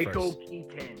record it Michael first.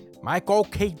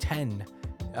 Keaton.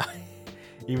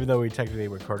 Even though we technically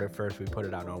record it first, we put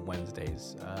it out on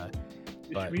Wednesdays.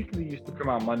 This weekly used to come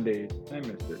out Mondays. I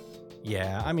missed it.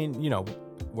 Yeah, I mean,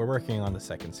 we're working on the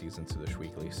second season to this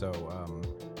weekly, so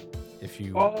if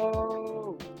you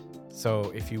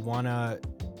want to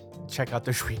check out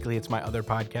the Shweekly, it's my other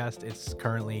podcast. It's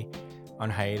currently on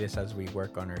hiatus as we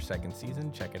work on our second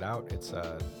season. Check it out. It's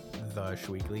the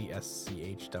Shweekly,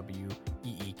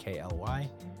 SCHWEEKLY.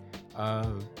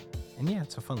 And yeah,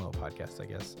 it's a fun little podcast, I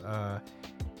guess.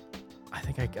 I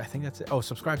think that's it. Oh,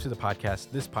 subscribe to the podcast,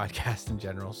 this podcast in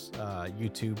general,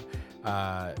 YouTube.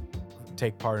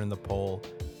 Take part in the poll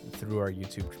through our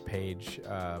YouTube page.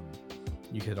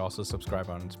 You could also subscribe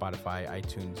on Spotify,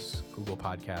 iTunes, Google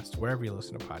Podcasts, wherever you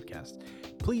listen to podcasts.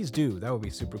 Please do. That would be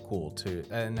super cool too.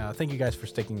 And thank you guys for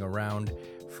sticking around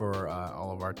for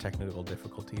all of our technical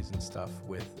difficulties and stuff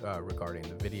with regarding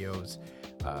the videos.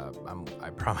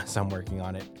 I promise I'm working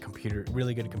on it.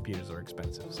 Really good computers are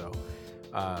expensive, so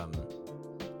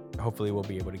hopefully we'll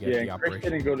be able to get the operation.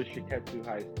 Chris didn't go to Shiketsu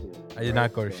High School. I did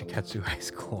not go to Shiketsu High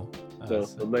School. So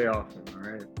lay off him, all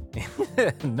right?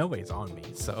 Nobody's on me,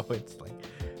 so it's like,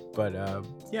 but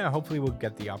yeah, hopefully we'll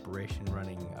get the operation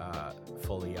running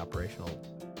fully operational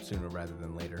sooner rather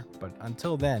than later. But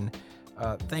until then,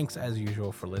 thanks as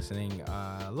usual for listening.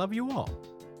 Love you all.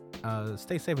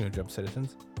 Stay safe, New Jump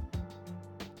citizens.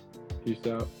 Peace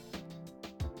out.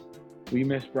 We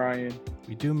miss Brian.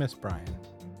 We do miss Brian.